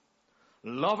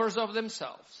 Lovers of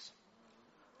themselves,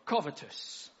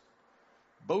 covetous,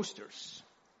 boasters,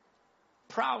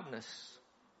 proudness,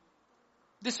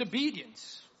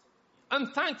 disobedience,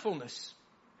 unthankfulness.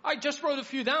 I just wrote a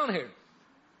few down here.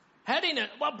 Headiness.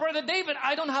 Well, Brother David,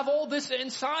 I don't have all this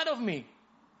inside of me.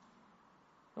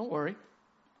 Don't worry.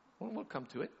 We'll come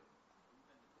to it.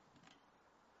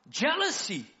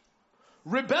 Jealousy,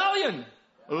 rebellion,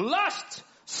 lust,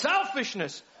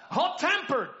 selfishness,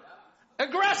 hot-tempered,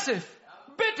 aggressive,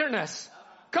 bitterness,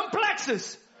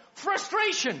 complexes,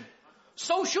 frustration,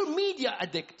 social media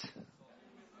addict,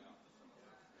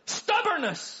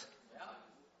 stubbornness,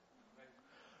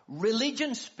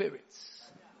 religion spirits.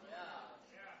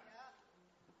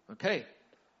 Okay,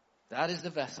 that is the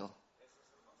vessel.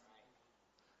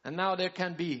 And now there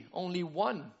can be only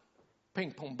one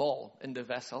ping pong ball in the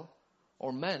vessel,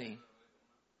 or many,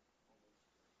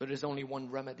 but there's only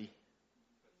one remedy.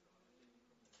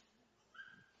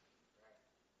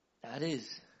 That is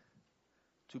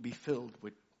to be filled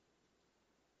with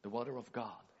the water of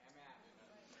God.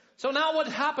 So now what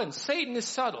happens? Satan is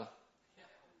subtle.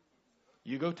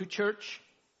 You go to church.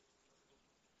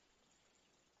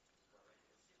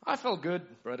 I felt good,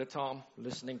 Brother Tom,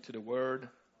 listening to the word.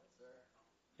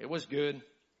 It was good.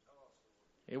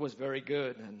 It was very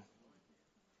good. And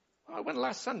I went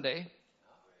last Sunday.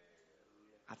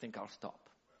 I think I'll stop.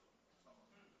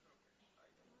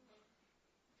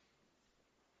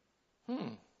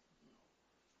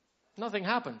 Nothing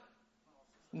happened.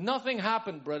 Nothing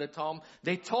happened, Brother Tom.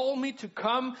 They told me to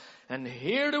come and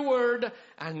hear the word,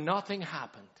 and nothing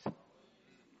happened.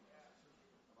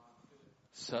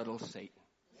 Subtle Satan.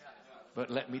 But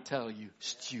let me tell you,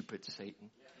 stupid Satan.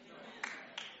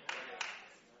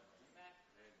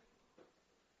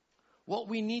 What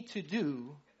we need to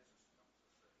do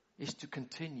is to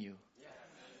continue.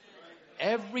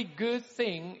 Every good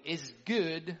thing is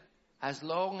good as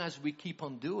long as we keep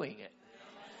on doing it.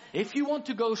 If you want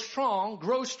to go strong,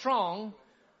 grow strong,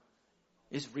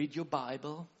 is read your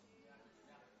Bible,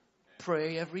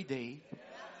 pray every day,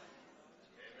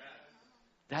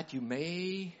 that you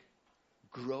may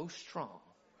grow strong.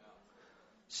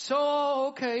 So,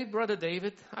 okay, Brother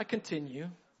David, I continue.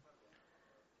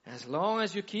 As long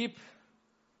as you keep,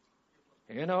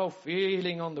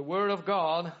 feeling on the Word of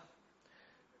God,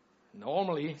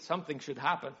 normally something should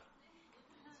happen.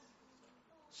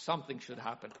 Something should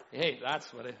happen. Hey,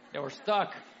 that's what they were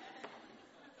stuck.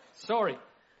 Sorry.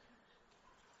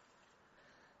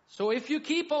 So if you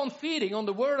keep on feeding on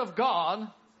the Word of God,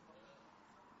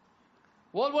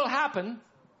 what will happen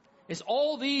is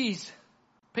all these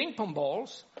ping pong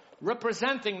balls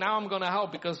representing, now I'm going to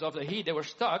help because of the heat, they were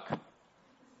stuck.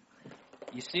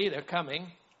 You see, they're coming.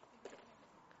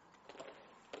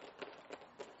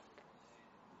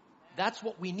 That's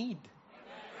what we need.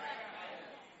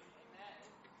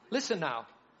 Listen now,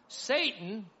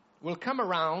 Satan will come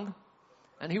around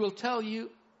and he will tell you,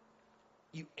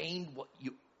 you ain't what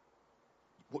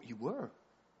you were.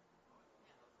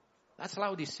 That's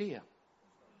Laodicea.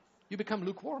 You become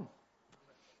lukewarm.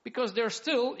 Because there's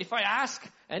still, if I ask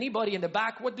anybody in the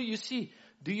back, what do you see?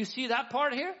 Do you see that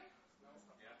part here?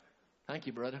 Thank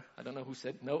you, brother. I don't know who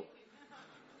said no.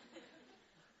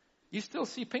 You still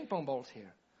see ping pong balls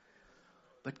here.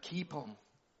 But keep on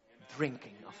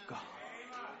drinking of God.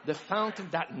 The fountain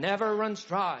that never runs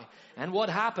dry. And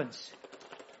what happens?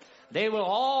 They will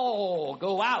all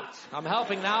go out. I'm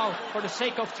helping now for the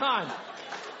sake of time.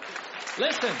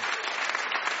 Listen.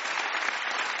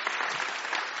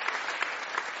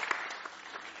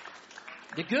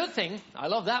 The good thing, I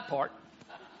love that part.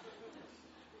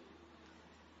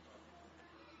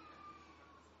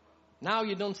 Now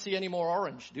you don't see any more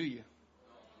orange, do you?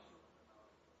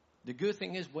 The good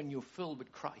thing is when you're filled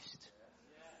with Christ,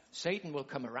 Satan will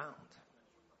come around.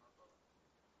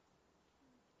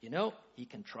 He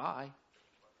can try,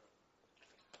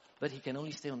 but he can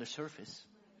only stay on the surface.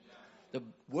 The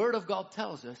Word of God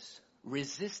tells us,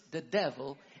 resist the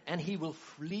devil and he will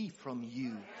flee from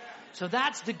you. So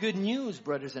that's the good news,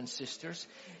 brothers and sisters.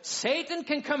 Satan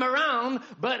can come around,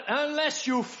 but unless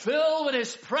you fill with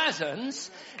his presence,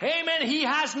 amen, he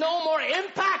has no more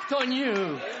impact on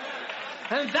you.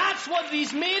 And that's what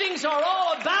these meetings are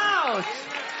all about.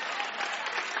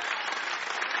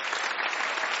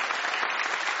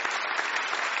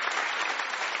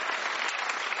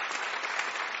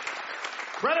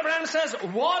 Brother Branham says,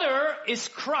 water is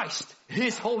Christ,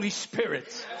 His Holy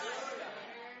Spirit.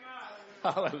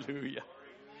 Hallelujah.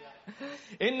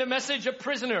 In the message, a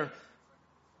prisoner.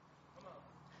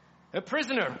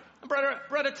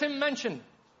 Brother Tim mentioned,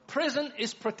 prison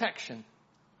is protection.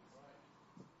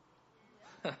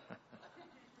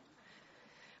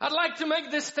 I'd like to make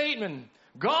this statement.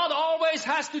 God always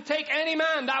has to take any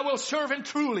man that will serve Him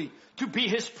truly to be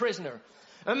His prisoner.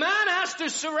 A man has to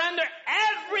surrender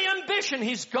every ambition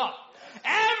he's got.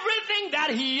 Everything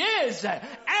that he is.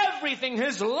 Everything,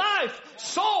 his life,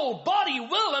 soul, body,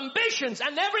 will, ambitions,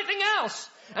 and everything else.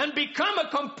 And become a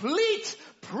complete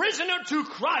prisoner to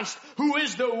Christ, who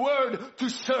is the Word, to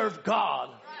serve God.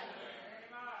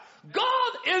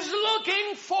 God is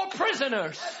looking for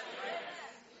prisoners.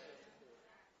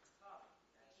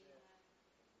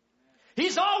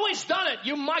 He's always done it.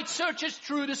 You might search it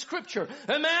through the scripture.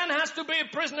 A man has to be a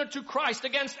prisoner to Christ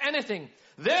against anything.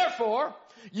 Therefore,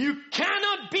 you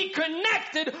cannot be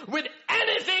connected with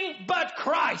anything but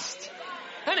Christ.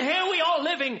 And here we are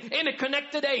living in a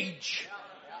connected age.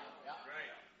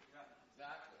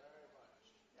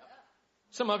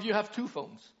 Some of you have 2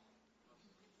 phones.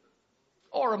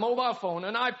 Or a mobile phone,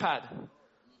 an iPad.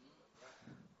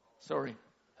 Sorry.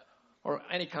 Or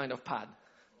any kind of pad.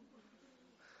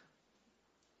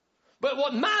 But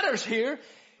what matters here,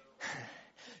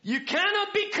 you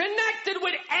cannot be connected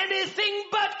with anything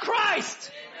but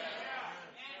Christ.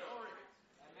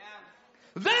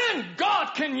 Then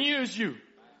God can use you.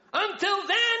 Until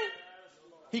then,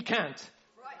 He can't.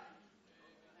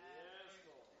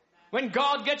 When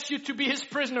God gets you to be His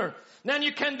prisoner, then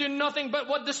you can do nothing but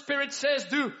what the Spirit says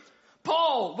do.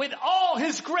 Paul, with all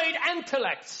his great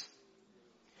intellects,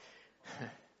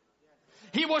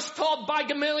 he was taught by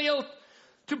Gamaliel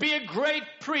to be a great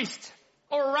priest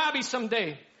or rabbi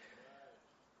someday.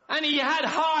 And he had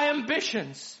high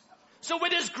ambitions. So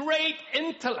with his great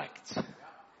intellect,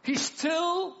 he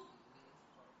still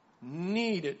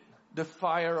needed the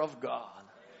fire of God.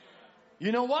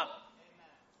 You know what?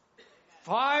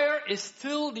 Fire is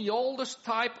still the oldest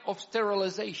type of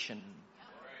sterilization.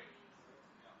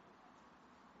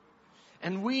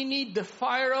 And we need the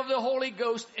fire of the Holy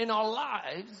Ghost in our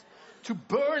lives to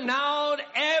burn out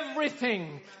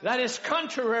everything that is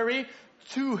contrary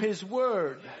to His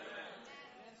Word.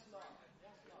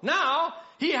 Now,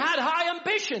 he had high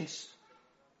ambitions.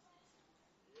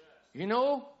 You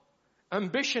know,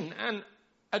 ambition and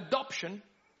adoption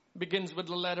begins with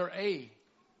the letter A.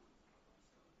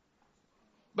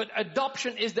 But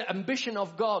adoption is the ambition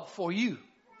of God for you.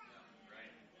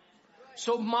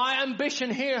 So my ambition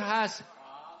here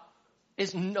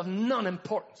is of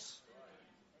non-importance.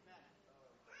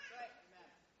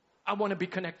 I want to be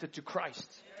connected to Christ.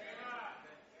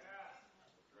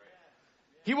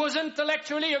 He was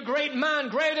intellectually a great man,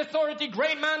 great authority,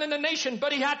 great man in the nation,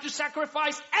 but he had to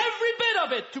sacrifice every bit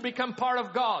of it to become part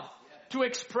of God, to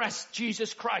express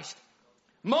Jesus Christ.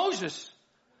 Moses,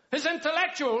 his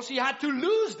intellectuals, he had to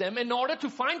lose them in order to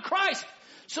find Christ.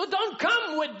 So don't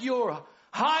come with your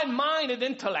high-minded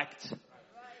intellect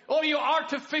or your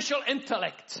artificial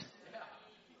intellect.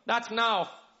 That's now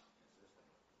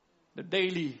the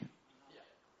daily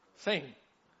thing.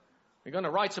 We're going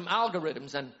to write some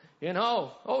algorithms and,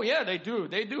 oh yeah, they do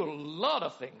a lot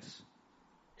of things.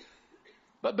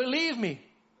 But believe me,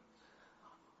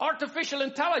 artificial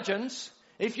intelligence,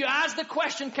 if you ask the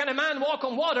question, can a man walk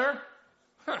on water?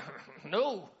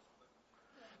 No.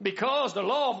 Because the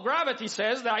law of gravity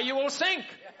says that you will sink.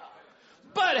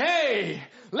 But hey,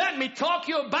 let me talk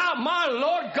you about my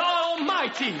Lord God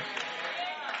Almighty.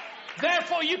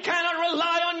 Therefore, you cannot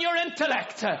rely on your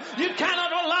intellect. You cannot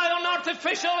rely on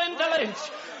artificial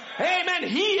intelligence. Amen.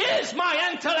 He is my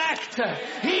intellect.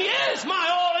 He is my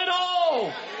all in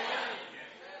all.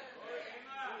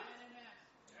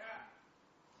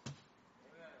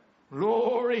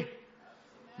 Glory.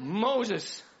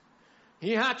 Moses,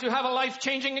 he had to have a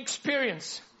life-changing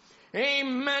experience.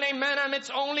 Amen, amen. And it's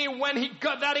only when he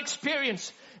got that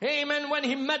experience, amen, when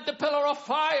he met the pillar of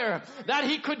fire, that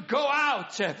he could go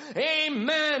out,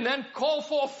 amen, and call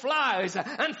for flies.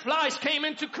 And flies came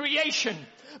into creation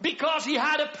because he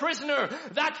had a prisoner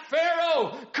that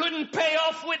Pharaoh couldn't pay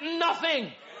off with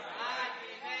nothing.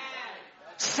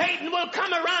 Satan will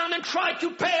come around and try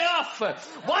to pay off.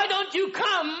 Why don't you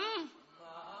come?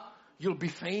 You'll be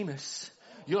famous.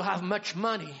 You'll have much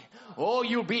money. Oh,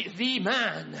 you'll be the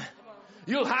man.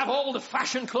 You'll have all the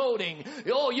fashion clothing.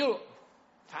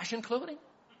 Fashion clothing?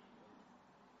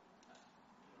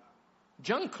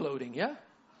 Junk clothing, yeah?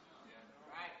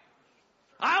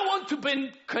 I want to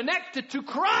be connected to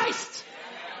Christ.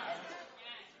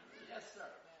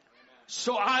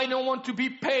 So I don't want to be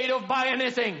paid off by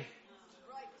anything.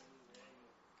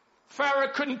 Pharaoh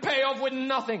couldn't pay off with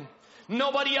nothing.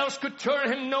 Nobody else could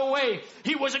turn him no way.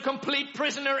 He was a complete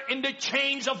prisoner in the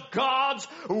chains of God's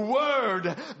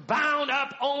word, bound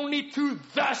up only to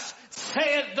thus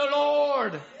saith the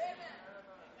Lord.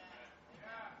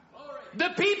 The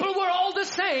people were all the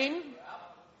same,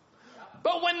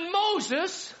 but when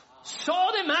Moses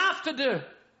saw them after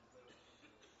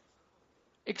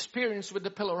experience with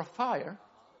the pillar of fire,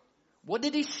 what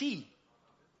did he see?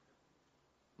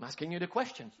 I'm asking you the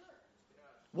question.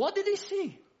 What did he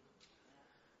see?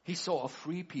 He saw a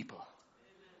free people.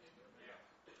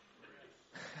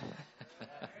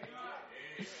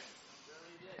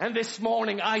 And this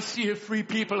morning I see a free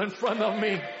people in front of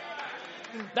me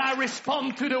that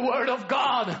respond to the word of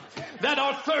God, that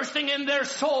are thirsting in their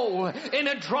soul in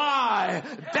a dry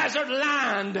desert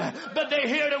land, but they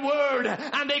hear the word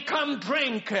and they come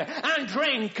drink and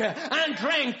drink and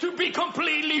drink to be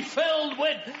completely filled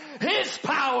with His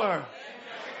power.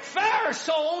 Pharaoh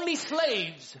saw only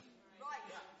slaves.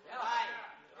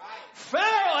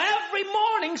 Pharaoh every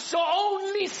morning saw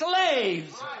only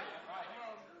slaves.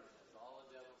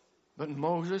 But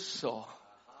Moses saw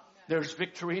there's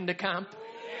victory in the camp.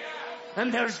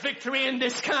 And there's victory in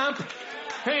this camp.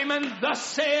 Amen. Thus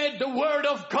said the word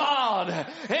of God.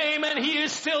 Amen. He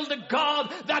is still the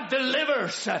God that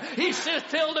delivers. He's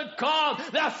still the God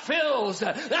that fills,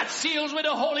 that seals with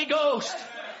the Holy Ghost.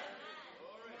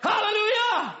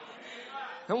 Hallelujah.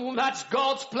 And that's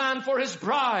God's plan for His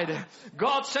bride.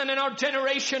 God sent in our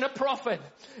generation a prophet.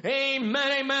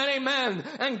 Amen, amen, amen.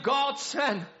 And God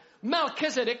sent.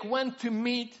 Melchizedek went to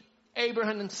meet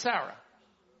Abraham and Sarah.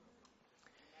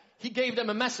 He gave them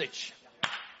a message.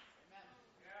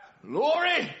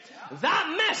 Glory!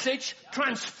 That message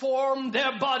transformed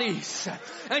their bodies.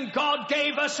 And God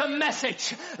gave us a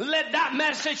message. Let that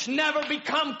message never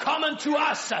become common to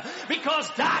us. Because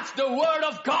that's the word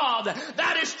of God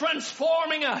that is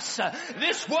transforming us.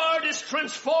 This word is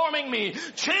transforming me,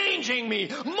 changing me,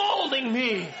 molding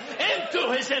me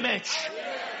into His image.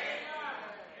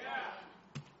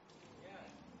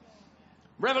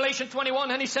 Revelation 21,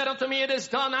 and He said unto me, it is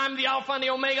done. I am the Alpha and the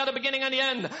Omega, the beginning and the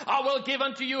end. I will give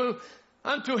unto you,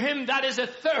 unto him that is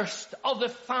athirst of the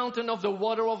fountain of the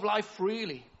water of life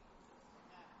freely.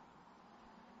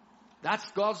 That's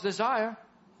God's desire.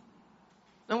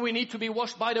 And we need to be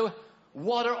washed by the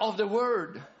water of the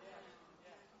Word.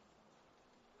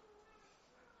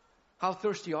 How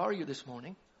thirsty are you this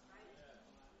morning?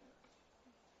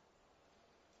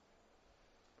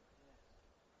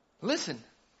 Listen.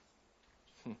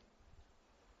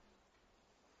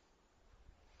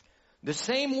 The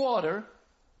same water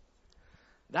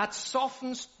that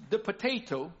softens the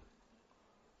potato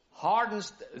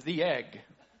hardens the egg.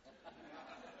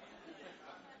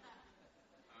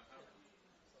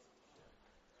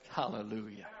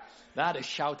 Hallelujah. That is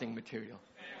shouting material.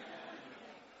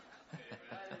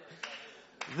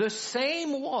 The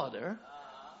same water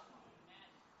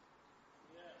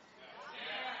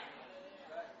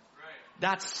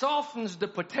that softens the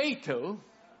potato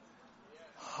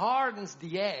hardens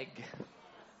the egg.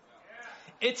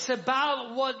 It's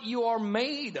about what you are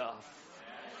made of,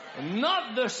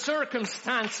 not the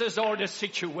circumstances or the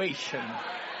situation.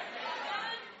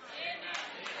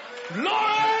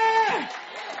 Glory!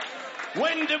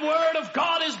 When the word of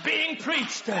God is being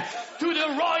preached to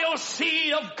the royal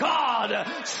seed of God,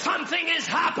 something is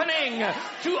happening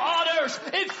to others.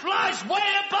 It flies way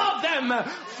above them.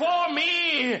 For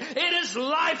me, it is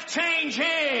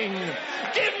life-changing.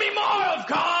 Give me more of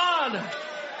God.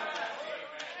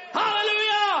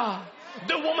 Hallelujah.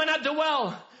 The woman at the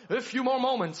well. A few more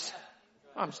moments.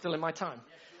 I'm still in my time.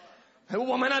 A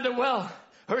woman at the well.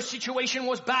 Her situation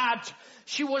was bad.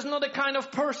 She was not the kind of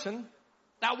person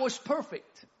that was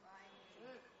perfect.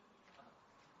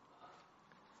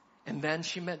 And then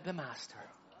she met the Master.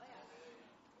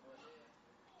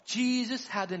 Jesus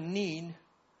had a need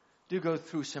to go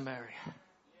through Samaria.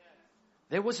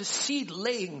 There was a seed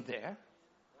laying there.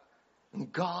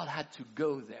 And God had to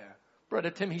go there.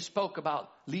 Brother Tim, he spoke about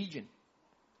Legion.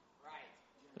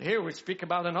 Here we speak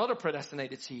about another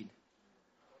predestinated seed.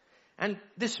 And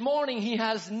this morning he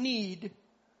has need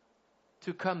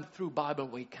to come through Bible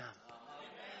Way Camp.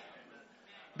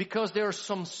 Because there are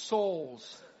some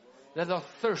souls that are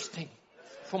thirsting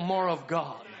for more of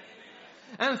God.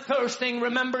 And thirsting,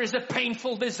 remember, is a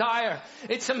painful desire.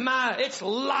 It's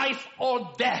life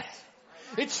or death.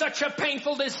 It's such a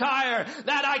painful desire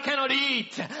that I cannot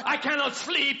eat. I cannot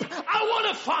sleep. I want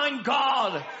to find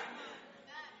God.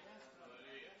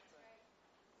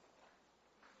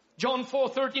 John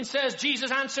 4:13 says,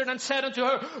 Jesus answered and said unto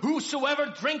her,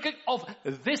 whosoever drinketh of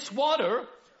this water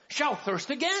shall thirst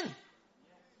again.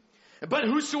 But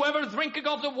whosoever drinketh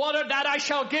of the water that I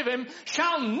shall give him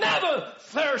shall never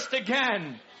thirst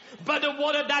again. But the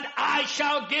water that I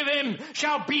shall give him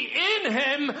shall be in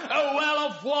him a well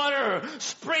of water,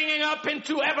 springing up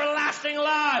into everlasting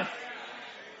life.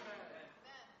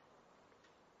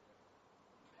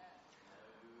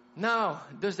 Now,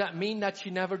 does that mean that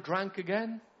she never drank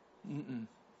again?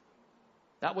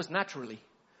 That was naturally.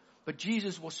 But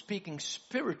Jesus was speaking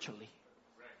spiritually.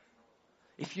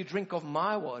 If you drink of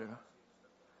my water,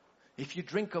 if you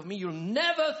drink of me, you'll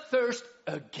never thirst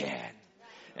again.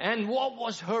 And what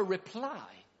was her reply?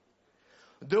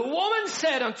 The woman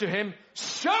said unto him,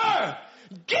 Sir,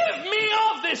 give me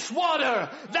of this water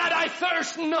that I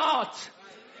thirst not.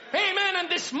 Amen. And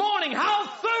this morning, how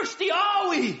thirsty are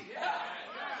we?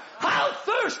 How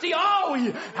thirsty are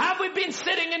we? Have we been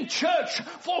sitting in church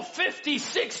for 50,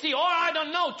 60, or I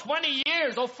don't know, 20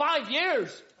 years or 5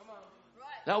 years?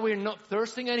 That we're not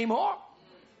thirsting anymore?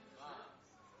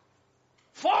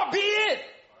 Far be it.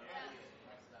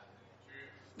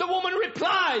 The woman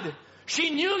replied. She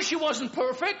knew she wasn't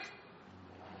perfect.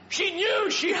 She knew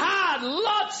she had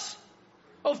lots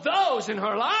of those in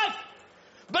her life.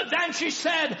 But then she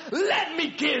said, let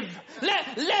me give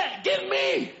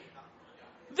me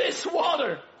this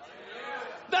water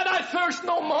that I thirst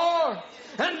no more.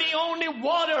 And the only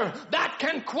water that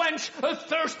can quench a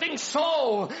thirsting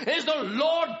soul is the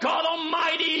Lord God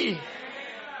Almighty.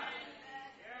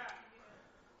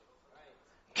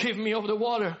 Give me of the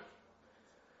water.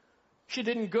 She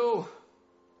didn't go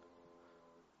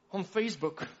on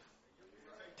Facebook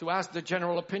to ask the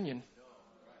general opinion.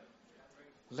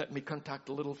 Let me contact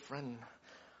a little friend.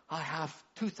 I have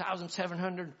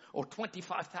 2,700 or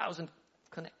 25,000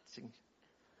 connecting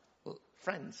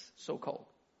friends, so-called.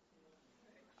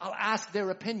 I'll ask their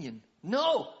opinion.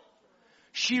 No.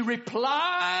 She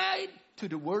replied to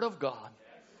the word of God.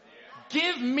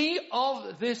 Give me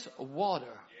of this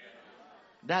water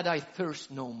that I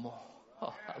thirst no more.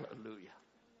 Oh, hallelujah.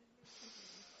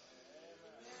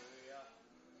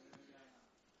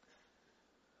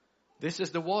 This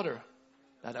is the water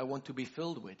that I want to be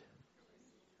filled with.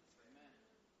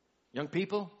 Young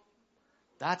people,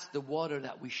 that's the water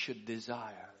that we should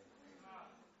desire.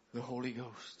 The Holy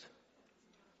Ghost.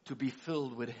 To be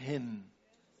filled with Him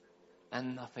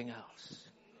and nothing else.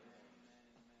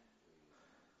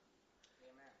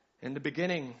 In the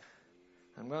beginning,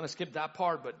 I'm going to skip that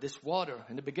part, but this water,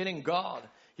 in the beginning, God,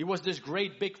 He was this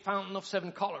great big fountain of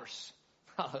 7 colors.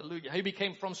 Hallelujah. He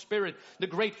became from spirit the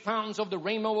great fountains of the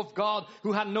rainbow of God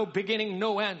who had no beginning,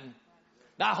 no end.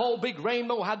 That whole big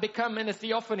rainbow had become in a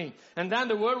theophany. And then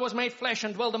the Word was made flesh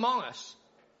and dwelled among us.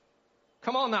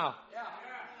 Come on now.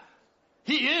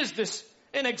 He is this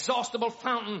inexhaustible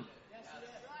fountain.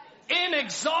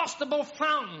 Inexhaustible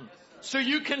fountain. So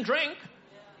you can drink.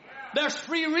 There's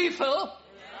free refill.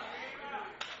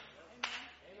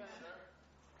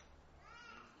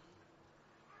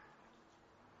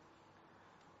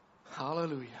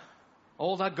 Hallelujah.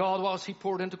 All that God was, He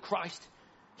poured into Christ.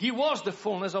 He was the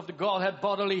fullness of the Godhead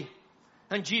bodily.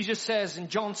 And Jesus says in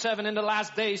John 7, in the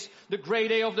last days, the great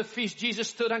day of the feast, Jesus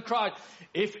stood and cried,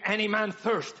 if any man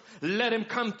thirst, let him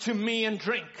come to me and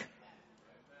drink.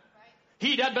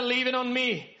 He that believeth on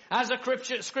me, as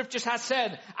the scriptures has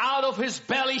said, out of his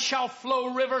belly shall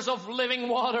flow rivers of living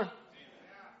water.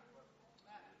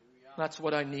 That's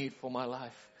what I need for my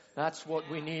life. That's what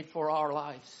we need for our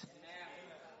lives.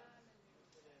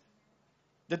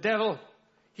 The devil,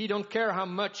 he don't care how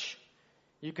much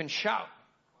you can shout.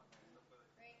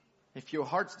 If your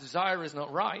heart's desire is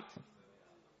not right,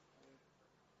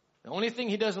 the only thing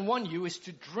he doesn't want you is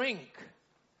to drink.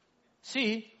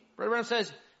 See, Brother Branham says,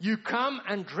 you come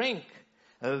and drink.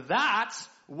 That's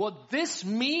what this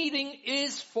meeting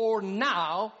is for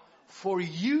now, for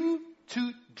you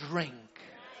to drink.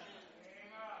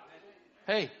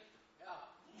 Hey,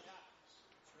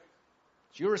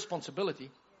 it's your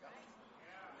responsibility.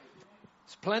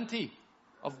 There's plenty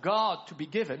of God to be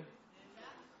given,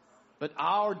 but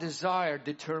our desire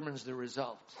determines the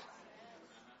result.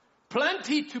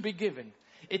 Plenty to be given.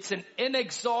 It's an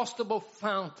inexhaustible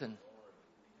fountain.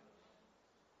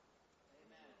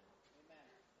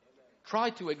 Try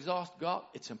to exhaust God,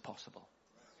 it's impossible.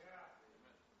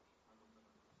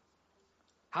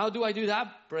 How do I do that,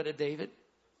 Brother David?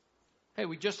 Hey,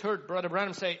 we just heard Brother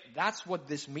Branham say, that's what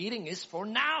this meeting is for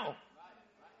now.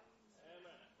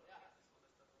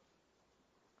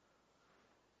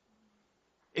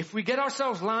 If we get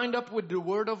ourselves lined up with the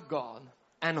Word of God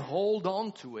and hold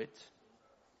on to it,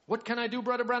 what can I do,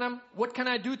 Brother Branham? What can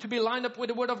I do to be lined up with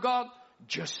the Word of God?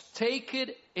 Just take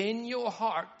it in your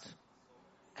heart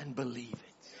and believe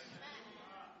it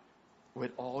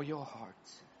with all your heart.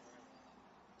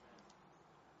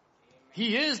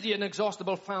 He is the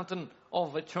inexhaustible fountain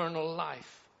of eternal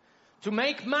life. To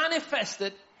make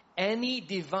manifested any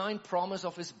divine promise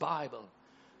of His Bible.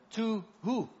 To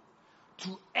who?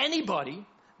 To anybody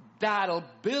that'll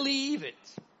believe it.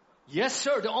 Yes,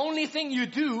 sir. The only thing you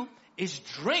do is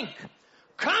drink.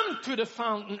 come to the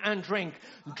fountain and drink.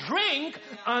 Drink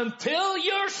until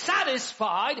you're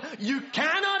satisfied. You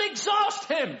cannot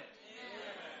exhaust him.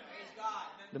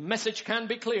 The message can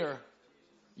be clear.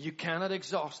 You cannot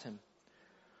exhaust him.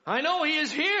 I know he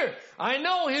is here. I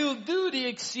know he'll do the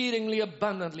exceedingly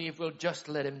abundantly if we'll just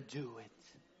let him do it.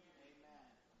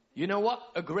 You know what?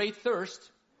 A great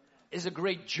thirst is a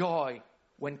great joy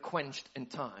when quenched in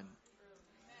time.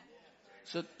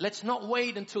 So let's not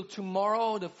wait until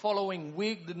tomorrow, the following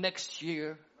week, the next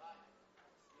year.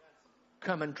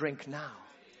 Come and drink now.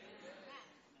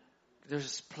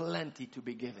 There's plenty to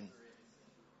be given.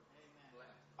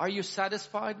 Are you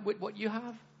satisfied with what you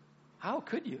have? How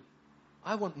could you?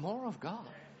 I want more of God.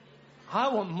 I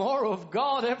want more of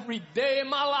God every day in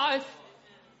my life.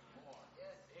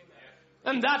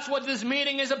 And that's what this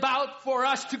meeting is about, for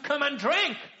us to come and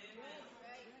drink.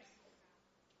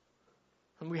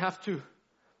 And we have to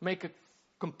make a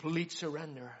complete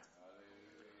surrender.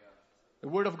 The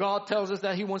Word of God tells us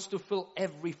that He wants to fill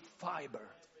every fiber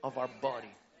of our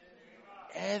body.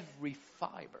 Every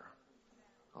fiber.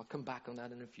 I'll come back on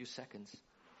that in a few seconds.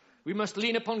 We must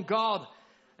lean upon God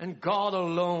and God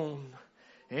alone.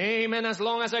 Amen. As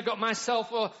long as I got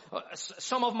myself,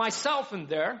 some of myself in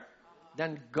there,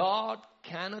 then God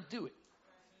cannot do it.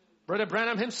 Brother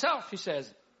Branham himself, he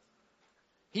says,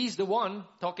 he's the one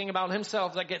talking about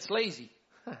himself that gets lazy.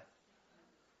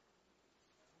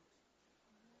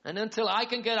 And until I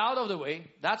can get out of the way,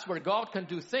 that's where God can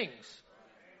do things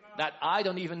that I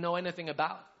don't even know anything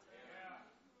about.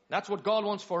 That's what God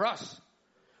wants for us.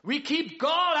 We keep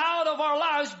God out of our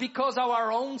lives because of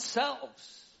our own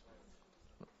selves.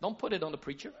 Don't put it on the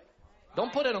preacher.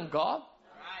 Don't put it on God.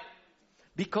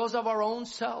 Because of our own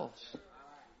selves.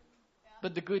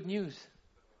 But the good news,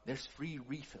 there's free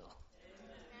refill.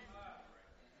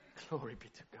 Glory be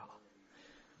to God.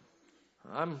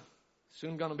 I'm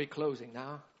soon going to be closing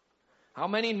now. How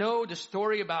many know the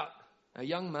story about a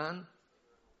young man,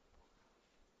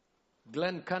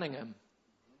 Glenn Cunningham?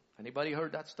 Anybody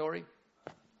heard that story?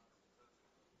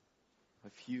 A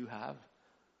few have.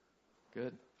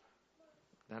 Good.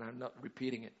 Then I'm not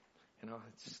repeating it. You know,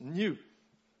 it's new.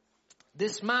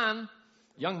 This man,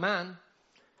 young man,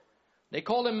 they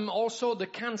call him also the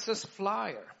Kansas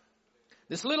Flyer.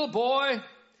 This little boy,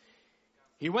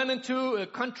 he went into a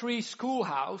country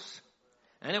schoolhouse,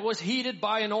 and it was heated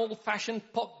by an old-fashioned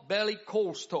pot-belly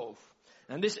coal stove.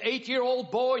 And this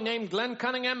 8-year-old boy named Glenn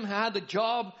Cunningham had the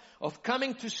job of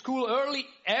coming to school early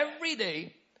every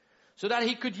day so that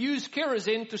he could use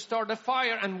kerosene to start a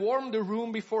fire and warm the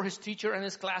room before his teacher and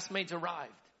his classmates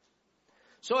arrived.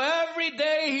 So every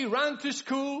day he ran to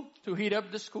school to heat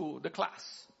up the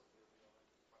class.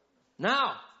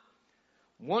 Now,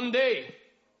 one day,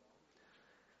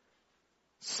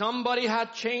 somebody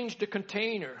had changed the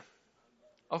container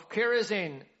of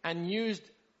kerosene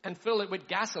and filled it with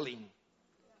gasoline,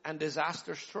 and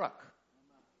disaster struck.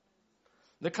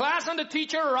 The class and the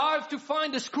teacher arrived to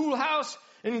find the schoolhouse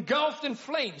engulfed in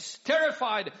flames,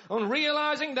 terrified on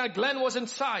realizing that Glenn was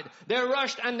inside. They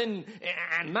rushed and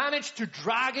managed to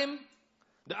drag him,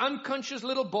 the unconscious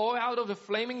little boy, out of the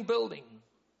flaming building.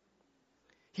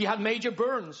 He had major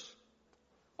burns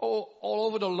all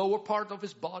over the lower part of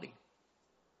his body.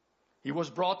 He was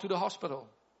brought to the hospital.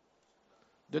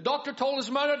 The doctor told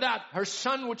his mother that her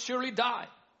son would surely die,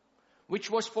 which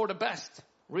was for the best,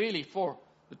 really, for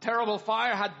the terrible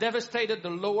fire had devastated the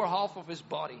lower half of his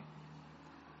body.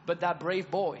 But that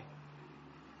brave boy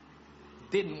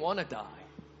didn't want to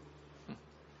die.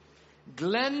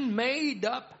 Glenn made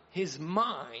up his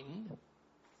mind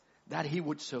that he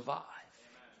would survive.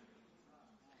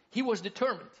 He was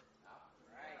determined.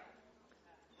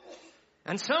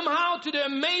 And somehow, to the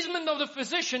amazement of the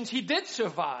physicians, he did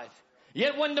survive.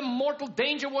 Yet when the mortal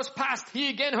danger was past, he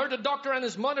again heard the doctor and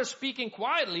his mother speaking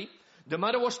quietly. The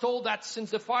mother was told that since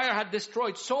the fire had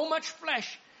destroyed so much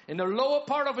flesh in the lower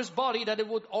part of his body that it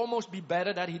would almost be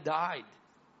better that he died,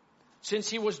 since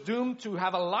he was doomed to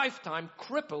have a lifetime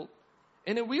crippled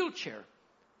in a wheelchair.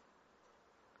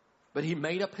 But he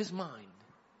made up his mind.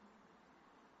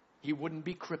 He wouldn't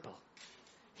be crippled.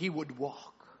 He would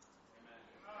walk.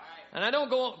 And I don't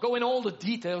go in all the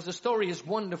details. The story is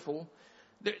wonderful.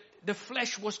 The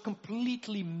flesh was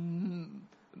completely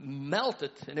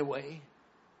melted in a way.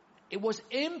 It was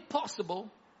impossible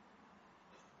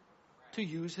to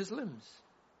use his limbs.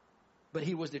 But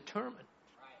he was determined.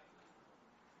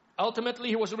 Ultimately,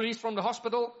 he was released from the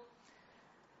hospital.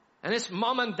 And his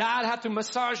mom and dad had to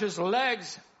massage his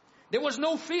legs. There was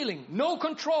no feeling, no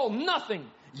control, nothing.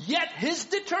 Yet his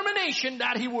determination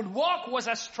that he would walk was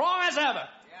as strong as ever.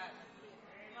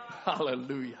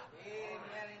 Hallelujah.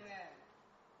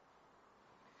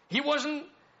 He wasn't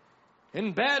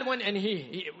in bed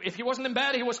if he wasn't in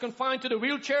bed, he was confined to the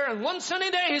wheelchair. And one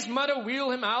sunny day, his mother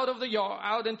wheeled him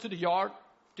out into the yard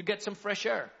to get some fresh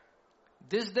air.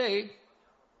 This day,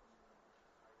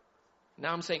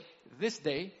 now I'm saying this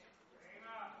day,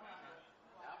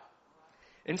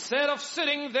 instead of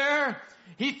sitting there,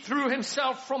 he threw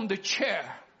himself from the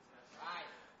chair.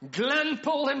 Glenn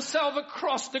pulled himself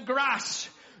across the grass,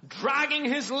 dragging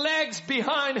his legs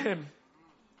behind him.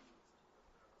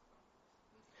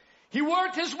 He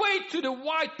worked his way to the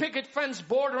white picket fence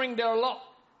bordering their lot.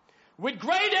 With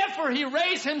great effort, he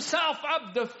raised himself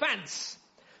up the fence.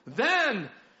 Then,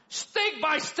 stake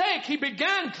by stake, he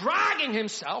began dragging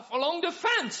himself along the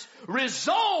fence,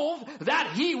 resolved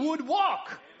that he would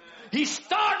walk. He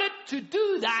started to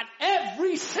do that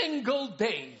every single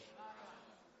day.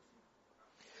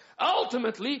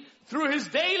 Ultimately, through his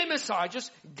daily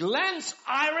massages, Glenn's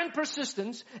iron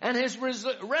persistence and his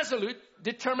resolute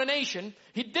determination,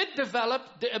 he did develop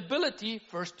the ability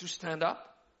first to stand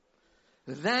up,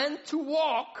 then to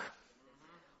walk,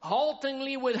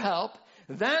 haltingly with help,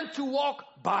 then to walk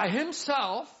by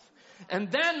himself,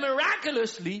 and then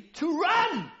miraculously to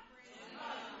run.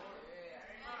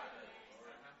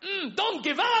 Don't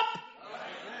give up.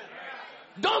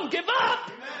 Don't give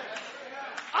up.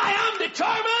 I am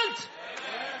determined.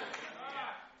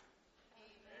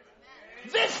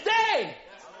 This day.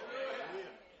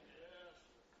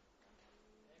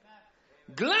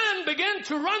 Glenn began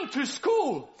to run to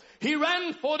school. He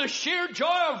ran for the sheer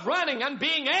joy of running and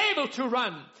being able to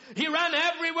run. He ran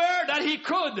everywhere that he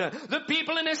could. The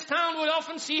people in his town would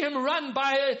often see him run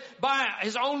by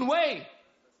his own way,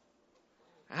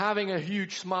 having a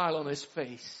huge smile on his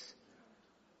face.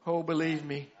 Oh, believe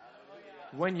me,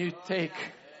 when you take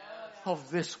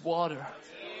of this water,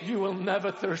 you will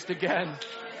never thirst again.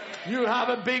 You have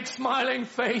a big smiling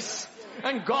face,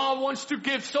 and God wants to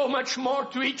give so much more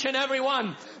to each and every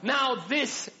one. Now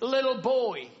this little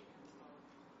boy,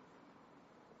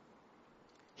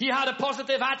 he had a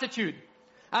positive attitude,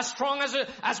 as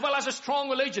well as a strong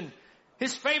religion.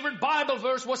 His favorite Bible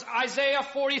verse was Isaiah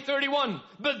 40:31.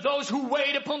 But those who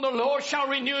wait upon the Lord shall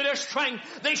renew their strength.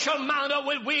 They shall mount up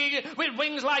with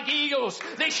wings like eagles.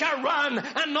 They shall run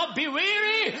and not be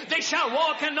weary. They shall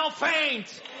walk and not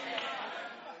faint.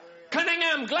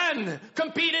 Cunningham Glenn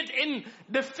competed in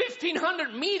the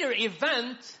 1500 meter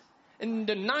event in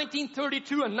the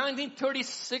 1932 and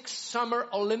 1936 Summer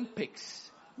Olympics.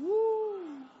 Woo!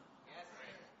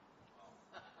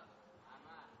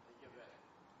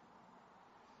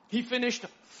 He finished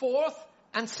 4th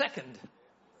and 2nd.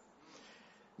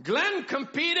 Glenn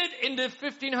competed in the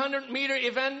 1500 meter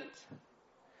event.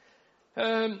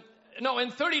 In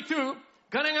 32,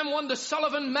 Cunningham won the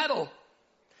Sullivan Medal.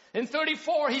 In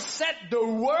 34, he set the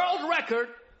world record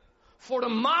for the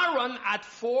mile run at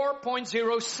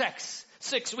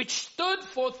 4.06, which stood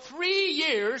for 3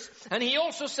 years. And he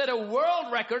also set a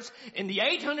world record in the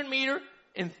 800 meter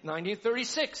in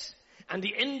 1936. And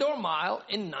the indoor mile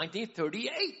in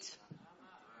 1938.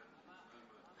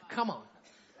 Come on.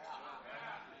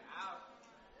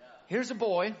 Here's a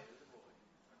boy,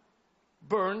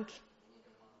 burned.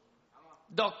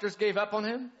 Doctors gave up on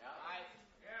him.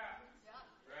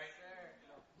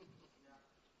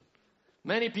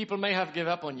 Many people may have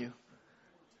given up on you.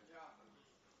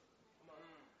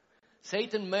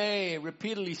 Satan may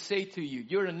repeatedly say to you,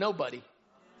 you're a nobody.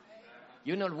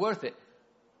 You're not worth it.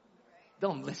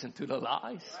 Don't listen to the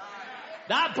lies.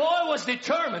 That boy was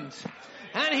determined.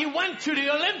 And he went to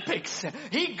the Olympics.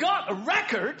 He got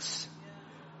records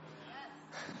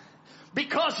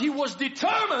because he was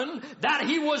determined that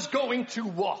he was going to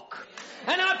walk.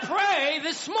 And I pray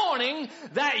this morning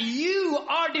that you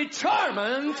are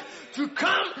determined to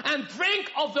come and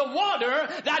drink of the water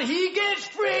that he gives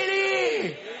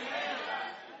freely.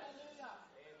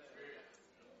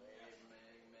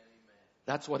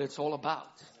 That's what it's all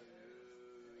about.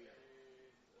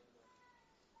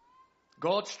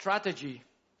 God's strategy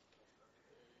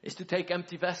is to take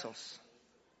empty vessels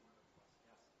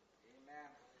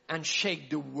and shake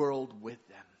the world with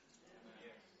them.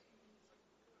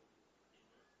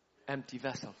 Empty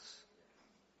vessels.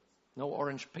 No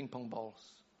orange ping pong balls.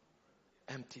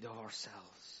 Emptied of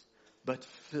ourselves, but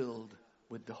filled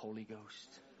with the Holy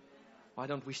Ghost. Why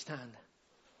don't we stand?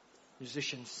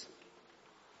 Musicians.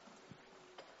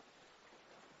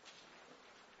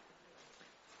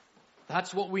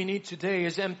 That's what we need today,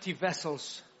 is empty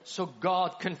vessels so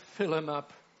God can fill them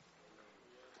up.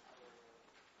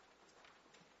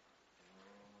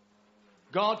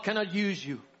 God cannot use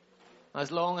you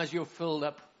as long as you're filled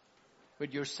up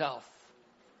with yourself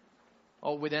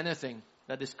or with anything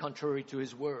that is contrary to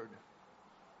His Word.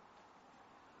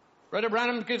 Brother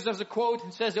Branham gives us a quote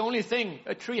and says the only thing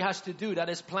a tree has to do that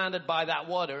is planted by that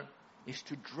water is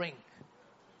to drink.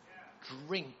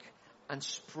 Drink and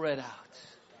spread out.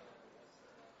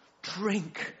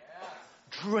 Drink.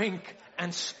 Drink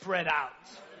and spread out.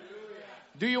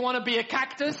 Do you want to be a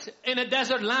cactus in a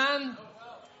desert land?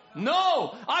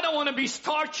 No, I don't want to be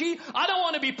starchy. I don't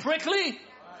want to be prickly.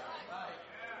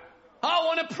 I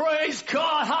want to praise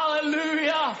God.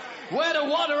 Hallelujah. Where the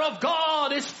water of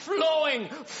God is flowing,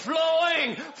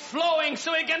 flowing, flowing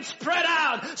so it can spread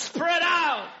out, spread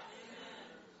out.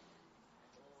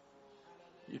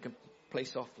 You can play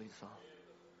softly the song.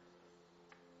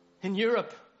 In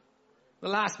Europe, the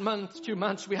last month, 2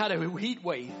 months, we had a heat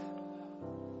wave.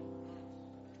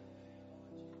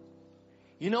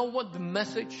 You know what the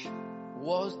message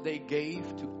was they gave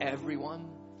to everyone,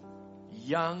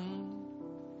 young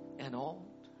and old?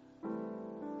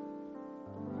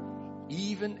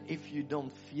 Even if you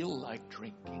don't feel like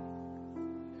drinking,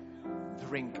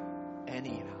 drink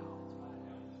anyhow.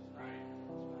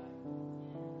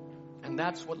 And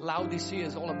that's what Laodicea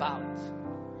is all about.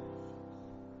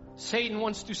 Satan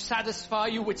wants to satisfy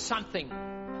you with something,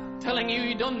 telling you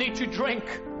you don't need to drink.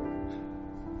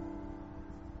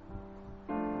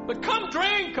 But come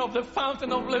drink of the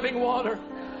fountain of living water.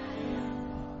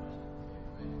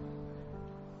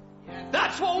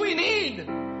 That's what we need.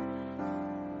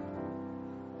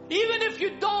 Even if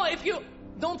you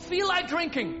don't feel like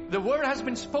drinking, the word has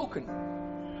been spoken.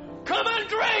 Come and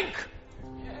drink.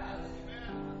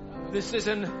 This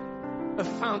isn't a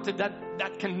fountain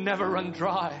that can never run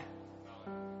dry.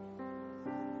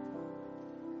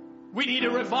 We need a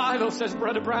revival, says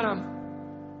Brother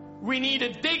Branham. We need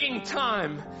a digging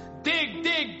time. Dig,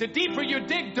 dig. The deeper you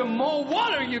dig, the more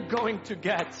water you're going to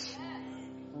get.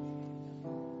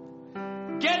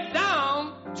 Get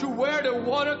down to where the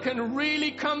water can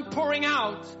really come pouring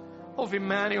out of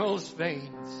Emmanuel's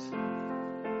veins.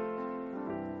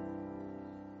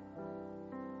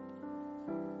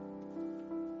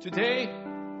 Today,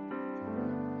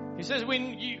 he says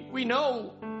we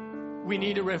know we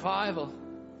need a revival.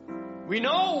 We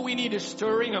know we need a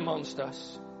stirring amongst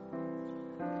us.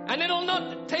 And it'll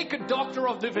not take a doctor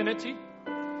of divinity.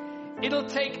 It'll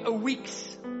take a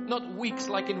weeks, not weeks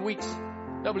like in weeks.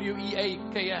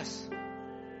 W-E-A-K-S.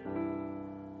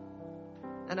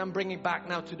 And I'm bringing back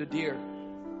now to the deer.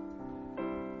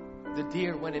 The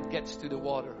deer, when it gets to the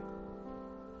water,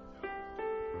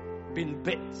 been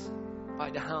bit by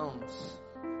the hounds,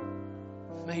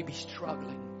 maybe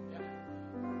struggling.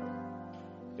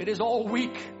 It is all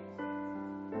weak.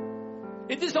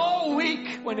 It is all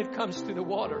weak when it comes to the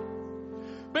water.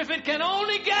 But if it can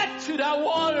only get to that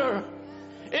water,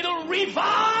 it'll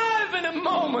revive in a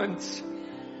moment.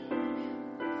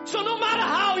 So no matter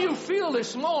how you feel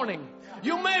this morning,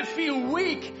 you may feel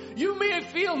weak, you may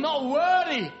feel not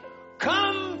worthy,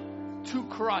 come to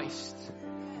Christ.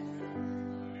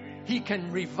 He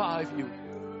can revive you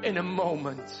in a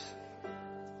moment.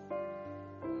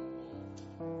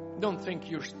 Don't think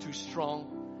you're too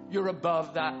strong. You're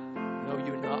above that. No,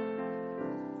 you're not.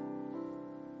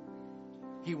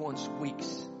 He wants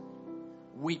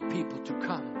weak people to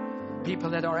come. People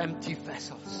that are empty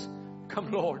vessels.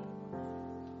 Come, Lord.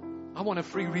 I want a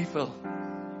free refill.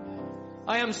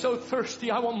 I am so thirsty.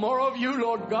 I want more of you,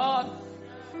 Lord God.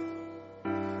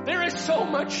 There is so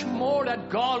much more that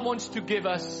God wants to give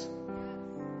us.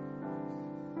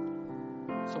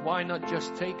 So why not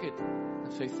just take it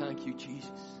and say, thank you,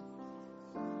 Jesus.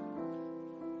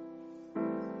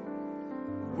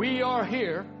 We are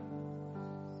here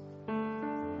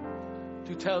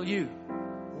to tell you,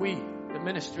 we, the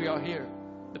ministry, are here.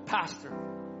 The pastor,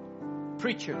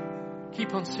 preacher,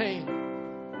 keep on saying,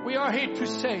 we are here to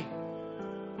say,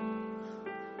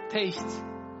 taste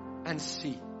and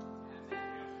see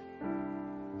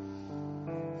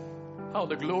how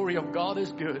the glory of God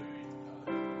is good.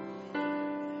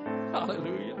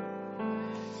 Hallelujah.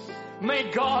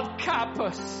 May God cap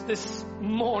us this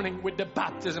morning with the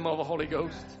baptism of the Holy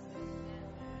Ghost.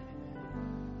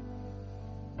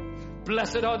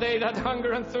 Blessed are they that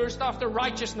hunger and thirst after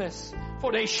righteousness,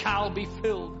 for they shall be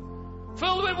filled.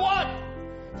 Filled with what?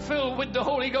 Filled with the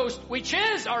Holy Ghost, which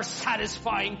is our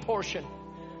satisfying portion.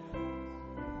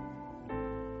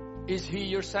 Is He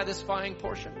your satisfying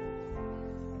portion?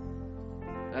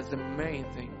 That's the main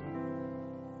thing.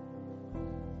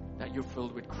 That you're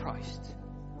filled with Christ.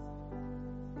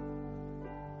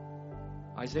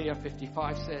 Isaiah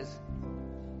 55 says,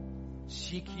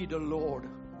 seek ye the Lord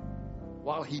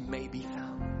while He may be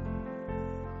found.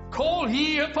 Call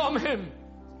ye upon Him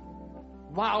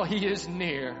while He is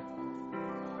near.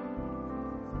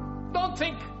 Don't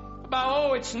think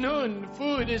about, oh, it's noon,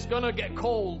 food is going to get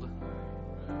cold.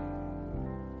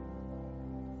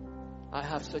 I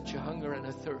have such a hunger and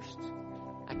a thirst.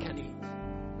 I can't eat.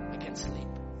 I can't sleep.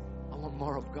 I want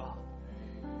more of God.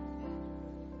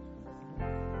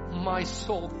 My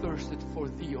soul thirsted for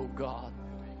thee, O God.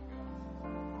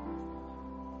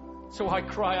 So I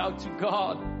cry out to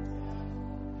God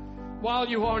while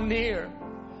you are near.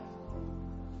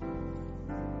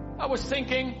 I was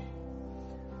thinking,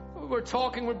 we were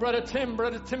talking with Brother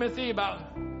Timothy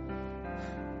about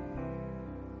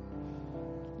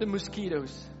the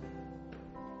mosquitoes.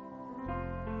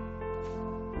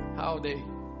 How they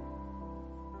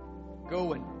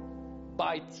go and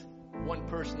bite one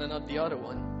person and not the other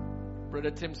one.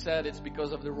 Brother Tim said it's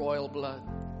because of the royal blood.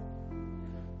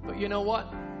 But you know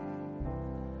what?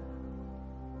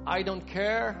 I don't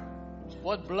care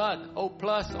what blood, O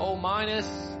plus, O minus,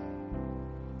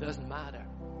 doesn't matter.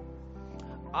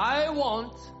 I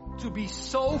want to be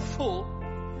so full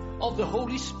of the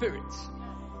Holy Spirit.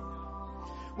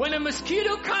 When a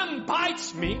mosquito comes and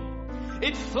bites me,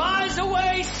 it flies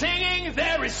away singing,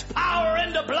 there is power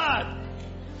in the blood.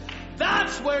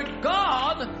 That's where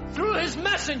God, through His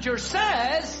messenger,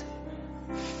 says,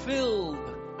 filled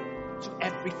to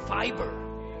every fiber.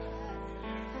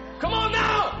 Come on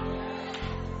now!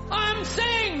 I'm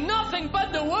saying nothing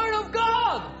but the Word of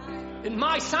God. It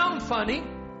might sound funny,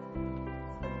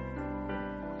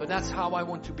 but that's how I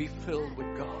want to be filled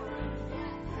with God.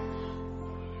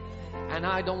 And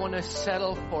I don't want to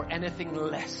settle for anything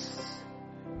less.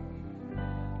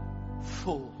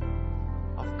 Full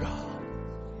of God.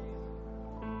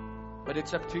 But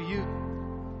it's up to you.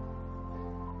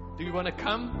 Do you want to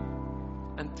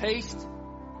come and taste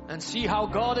and see how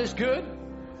God is good?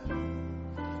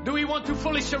 Do we want to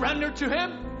fully surrender to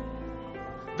Him?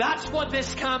 That's what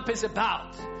this camp is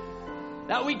about.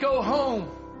 That we go home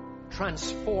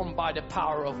transformed by the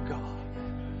power of God.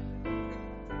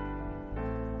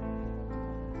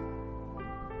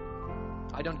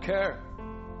 I don't care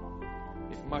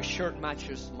if my shirt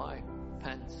matches my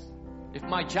pants, if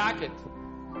my jacket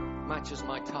matches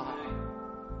my tie.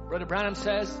 Brother Branham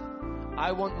says,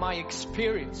 I want my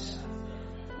experience.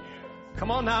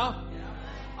 Come on now.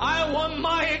 I want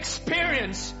my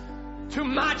experience to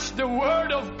match the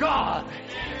Word of God.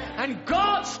 And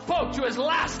God spoke to us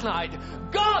last night.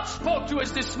 God spoke to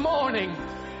us this morning.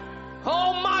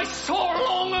 Oh, my soul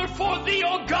longeth for thee,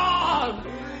 O God.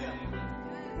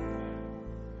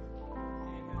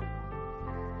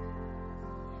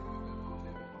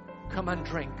 Come and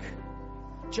drink.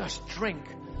 Just drink.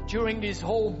 During these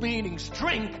whole meetings,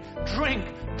 drink, drink,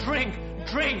 drink,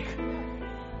 drink.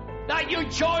 That your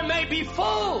joy may be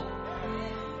full.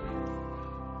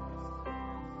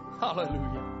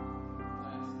 Hallelujah.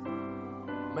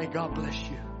 May God bless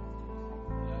you.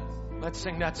 Let's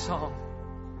sing that song.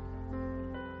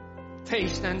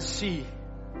 Taste and see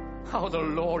how the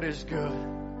Lord is good.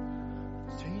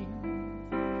 Taste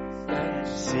and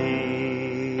see